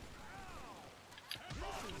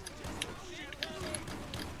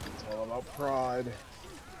 It's all about pride.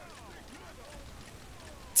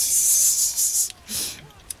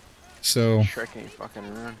 So, Shrek ain't fucking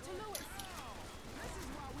around.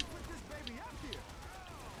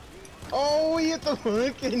 Oh, he hit the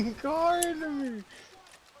fucking car into me.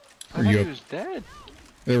 I Are thought you he up? was dead.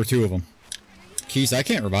 there were 2 of them. Keys, I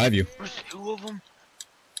can't revive you. There's 2 of them.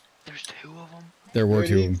 There's 2 of them. There were Dude,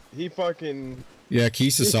 2 of them. He fucking. Yeah,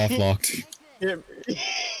 Keys is soft locked. Hit,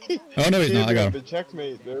 Oh no, he's not. I got him. The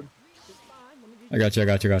checkmate, dude. I got you. I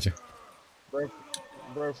got you. Got you.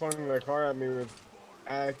 Bro flung the car at me with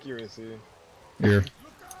accuracy. Here.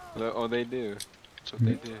 Oh, they do. That's what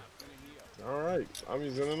they do. Alright, I'm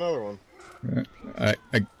using another one. What?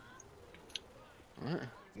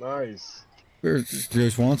 Nice. There's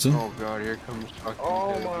Swanson. Oh god, here comes fucking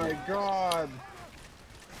Oh Toby. my god.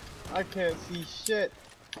 I can't see shit.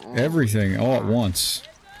 Oh, Everything all at once.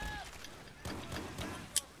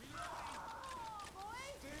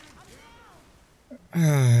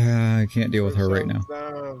 I can't deal with her right now.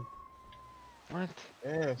 Down. What?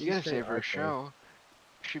 Yeah, You gotta she's save straight Rochelle.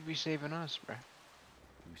 Should be saving us, bro.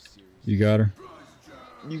 You got her.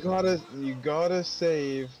 You gotta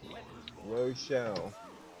save Rochelle.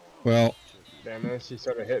 Well, Damn it, she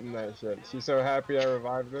started hitting that shit. She's so happy I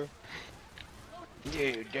revived her.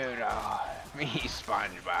 Dude, me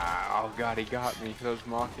SpongeBob. Oh god, he got me because I was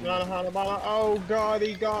mocking him. Oh god,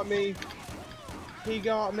 he got me. He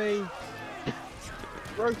got me.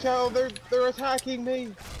 Rochelle, they're attacking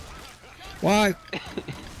me. why?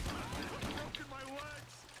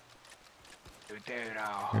 Dude,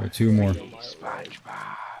 There are 2 more. me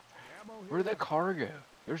SpongeBob. Where'd that car go?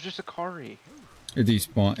 There's just a car. It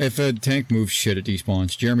despawn. If a tank moves shit, it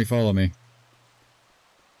despawns. Jeremy, follow me.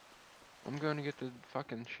 I'm going to get the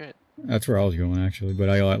fucking shit. That's where I was going, actually, but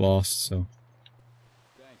I got lost, so.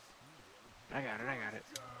 I got it.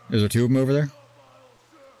 Is there two of them over there?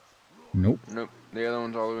 Nope. Nope. The other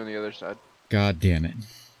one's all the way on the other side. God damn it.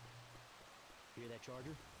 Hear that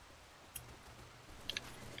charger?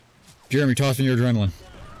 Jeremy, toss me your adrenaline.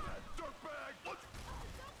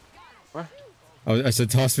 What? I said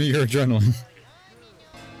toss me your adrenaline.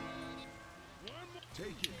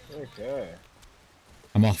 Okay.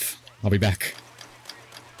 I'm off. I'll be back.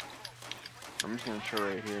 I'm just gonna chill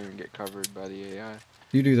right here and get covered by the AI.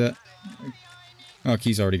 You do that. Oh,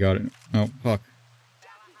 Key's already got it. Oh, fuck.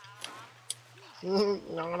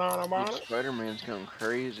 Spider-Man's going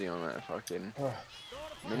crazy on that fucking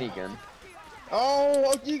minigun.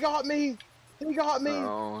 Oh, he got me! He got me!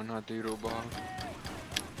 Oh, not Doodle Bob.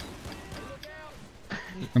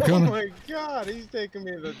 I'm coming. Oh my god, he's taking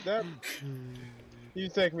me to the depth.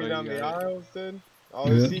 He's taking me down the aisles, dude. Oh,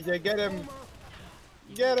 Yeah. CJ, get him!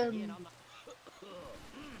 Get him!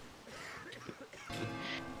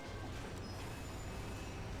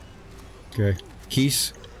 Okay.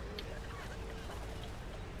 Keys.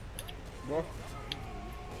 What?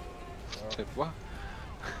 Said what?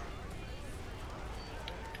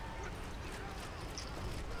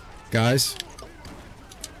 Guys.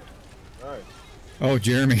 Alright. Oh,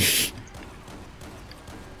 Jeremy.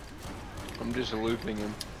 I'm just looping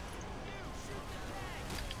him.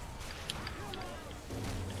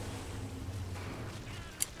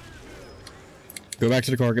 Go back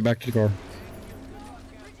to the car. Get back to the car.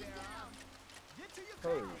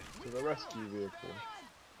 Hurry to the rescue vehicle.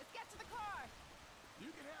 Let's get to the car. You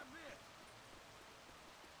can have this.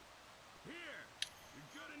 Here, you're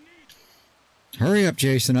gonna need Hurry up,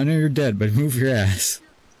 Jason. I know you're dead, but move your ass.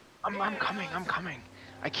 I'm coming.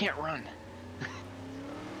 I can't run.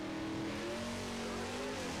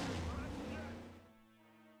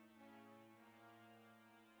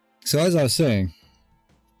 So as I was saying,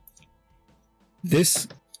 this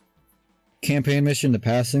campaign mission, the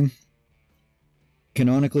passing,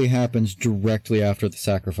 canonically happens directly after the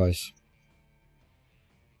sacrifice.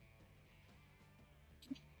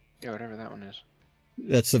 Yeah, whatever that one is.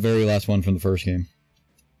 That's the very last one from the first game,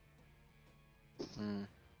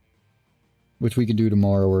 which we can do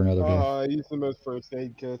tomorrow or another day. I used the most first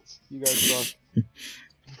aid kits. You guys suck.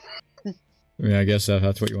 I mean, I guess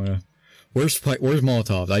that's what you want to... Where's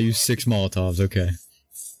Molotovs? I use 6 Molotovs, okay.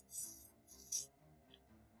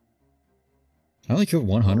 I only killed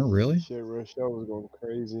 100, really? Shit, Rochelle was going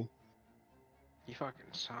crazy. You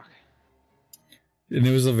fucking suck. And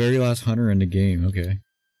it was the very last hunter in the game, okay.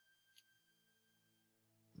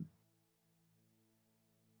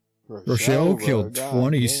 Rochelle bro, killed God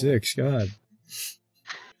 26, God.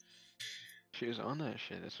 She was on that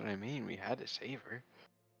shit, that's what I mean. We had to save her.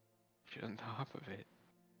 She's on top of it.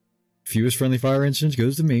 Fewest friendly fire instance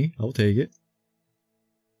goes to me. I'll take it.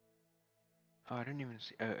 Oh, I didn't even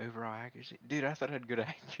see overall accuracy. Dude, I thought I had good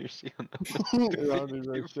accuracy on damn. Yeah, dude,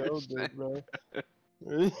 Rochelle 52%. did, bro.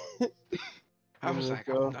 I was like,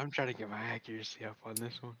 Rochelle. I'm trying to get my accuracy up on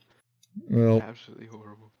this one. Well, Absolutely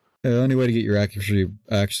horrible. the only way to get your accuracy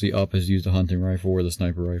actually up is use the hunting rifle or the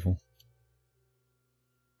sniper rifle.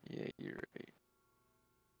 Yeah, you're right.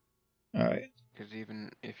 Alright. Because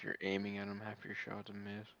even if you're aiming at them, half your shots a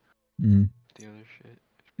miss. Mm. The other shit.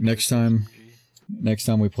 Next time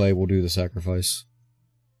we play, we'll do the sacrifice.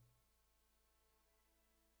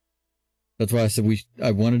 That's why I said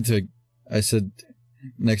I said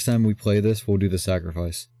next time we play this, we'll do the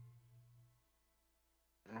sacrifice.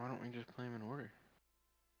 Why don't we just play them in order?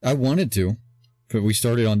 I wanted to, but we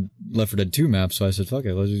started on Left 4 Dead 2 maps, so I said, fuck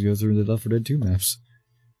it, let's just go through the Left 4 Dead 2 maps.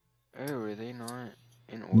 Oh, are they not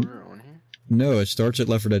in order on here? No, it starts at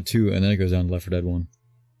Left 4 Dead 2, and then it goes down to Left 4 Dead 1.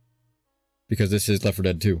 Because this is Left 4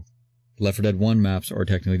 Dead 2. Left 4 Dead 1 maps are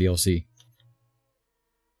technically DLC.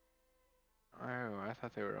 Oh, I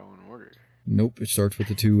thought they were all in order. Nope, it starts with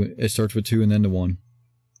the 2, it starts with 2 and then the 1.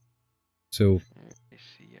 So, I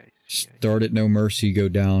see. start at No Mercy, go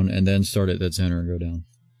down, and then start at Dead Center and go down.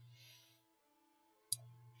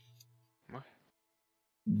 What?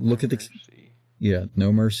 Look at the... Mercy. Yeah,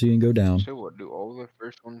 No Mercy and go down. So what, do all the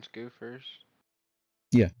first ones go first?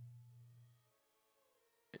 Yeah.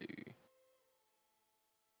 Okay.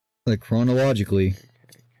 Like, chronologically...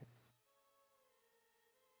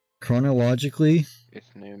 Chronologically... It's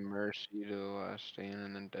No Mercy to the Last Stand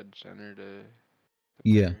and then Dead Center to... the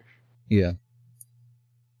Yeah. Parish. Yeah.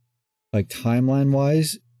 Like,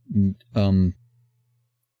 timeline-wise,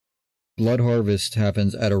 Blood Harvest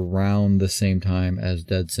happens at around the same time as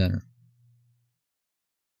Dead Center.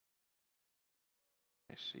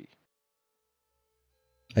 I see.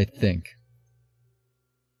 I think.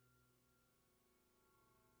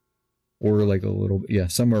 or like a little, yeah,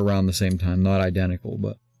 somewhere around the same time. Not identical,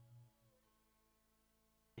 but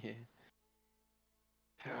Yeah.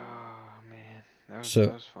 Oh man, that so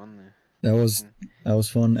was fun there. that was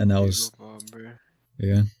fun, and that was Bob, bro.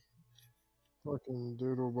 yeah, Fucking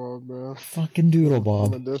doodle bob, bro. fucking doodle From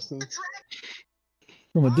bob a distance.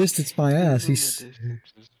 from a distance. My ass, This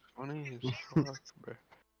is funny as fuck, bro.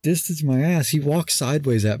 distance my ass. He walks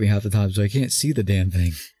sideways at me half the time, so I can't see the damn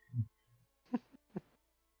thing.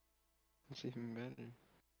 It's even better.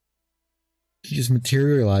 He just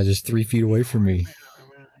materializes 3 feet away from me.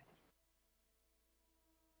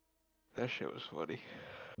 That shit was funny.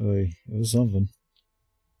 Oy, it was something.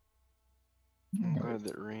 I'm glad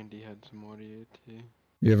that Randy had some audio too.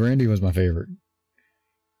 Yeah, Randy was my favorite.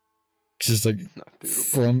 It's just like Not Doodle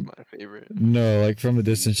from Bob's my favorite. no, like from a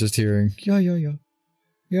distance, just hearing yeah, yeah, yeah,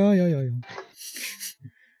 yeah, yeah, yeah, yeah.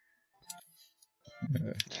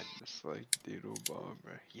 I just like Doodle Bob,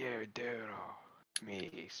 bro. Yeah, Doodle.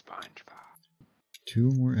 Me, SpongeBob.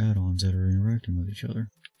 2 more add-ons that are interacting with each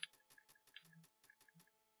other.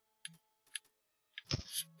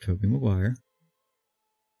 Tobey Maguire.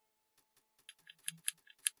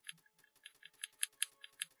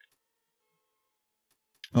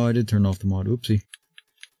 Oh, I did turn off the mod. Oopsie.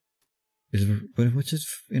 But what's it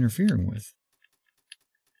interfering with?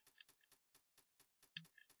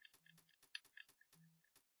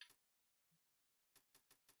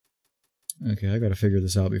 Okay, I gotta figure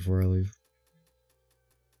this out before I leave.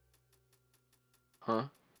 Huh?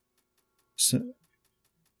 So,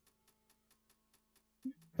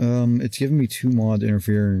 it's giving me 2 mods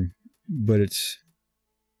interfering, but it's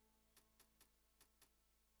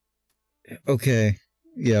okay.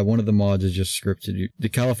 Yeah, one of the mods is just scripted. The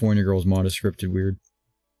California Girls mod is scripted weird.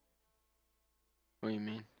 What do you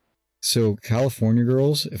mean? So California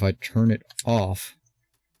Girls, if I turn it off,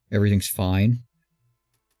 everything's fine.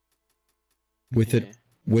 With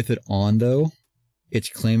it on though, it's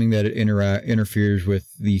claiming that it interferes with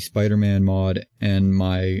the Spider-Man mod and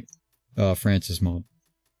my Francis mod.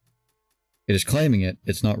 It is claiming it.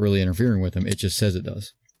 It's not really interfering with them. It just says it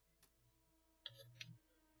does.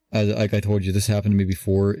 Like I told you, this happened to me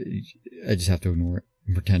before. I just have to ignore it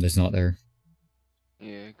and pretend it's not there.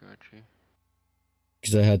 Yeah, gotcha.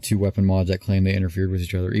 Because I had 2 weapon mods that claimed they interfered with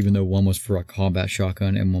each other, even though one was for a combat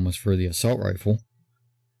shotgun and one was for the assault rifle.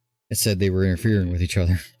 It said they were interfering with each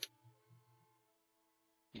other.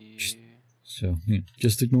 Yeah. So,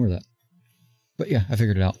 just ignore that. But yeah, I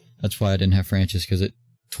figured it out. That's why I didn't have Francis, because it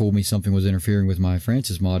told me something was interfering with my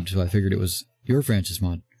Francis mod, so I figured it was your Francis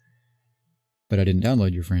mod. But I didn't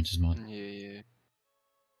download your Francis mod. Yeah.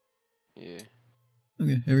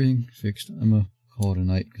 Okay, everything fixed. I'm gonna call it a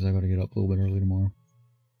night, because I gotta get up a little bit early tomorrow.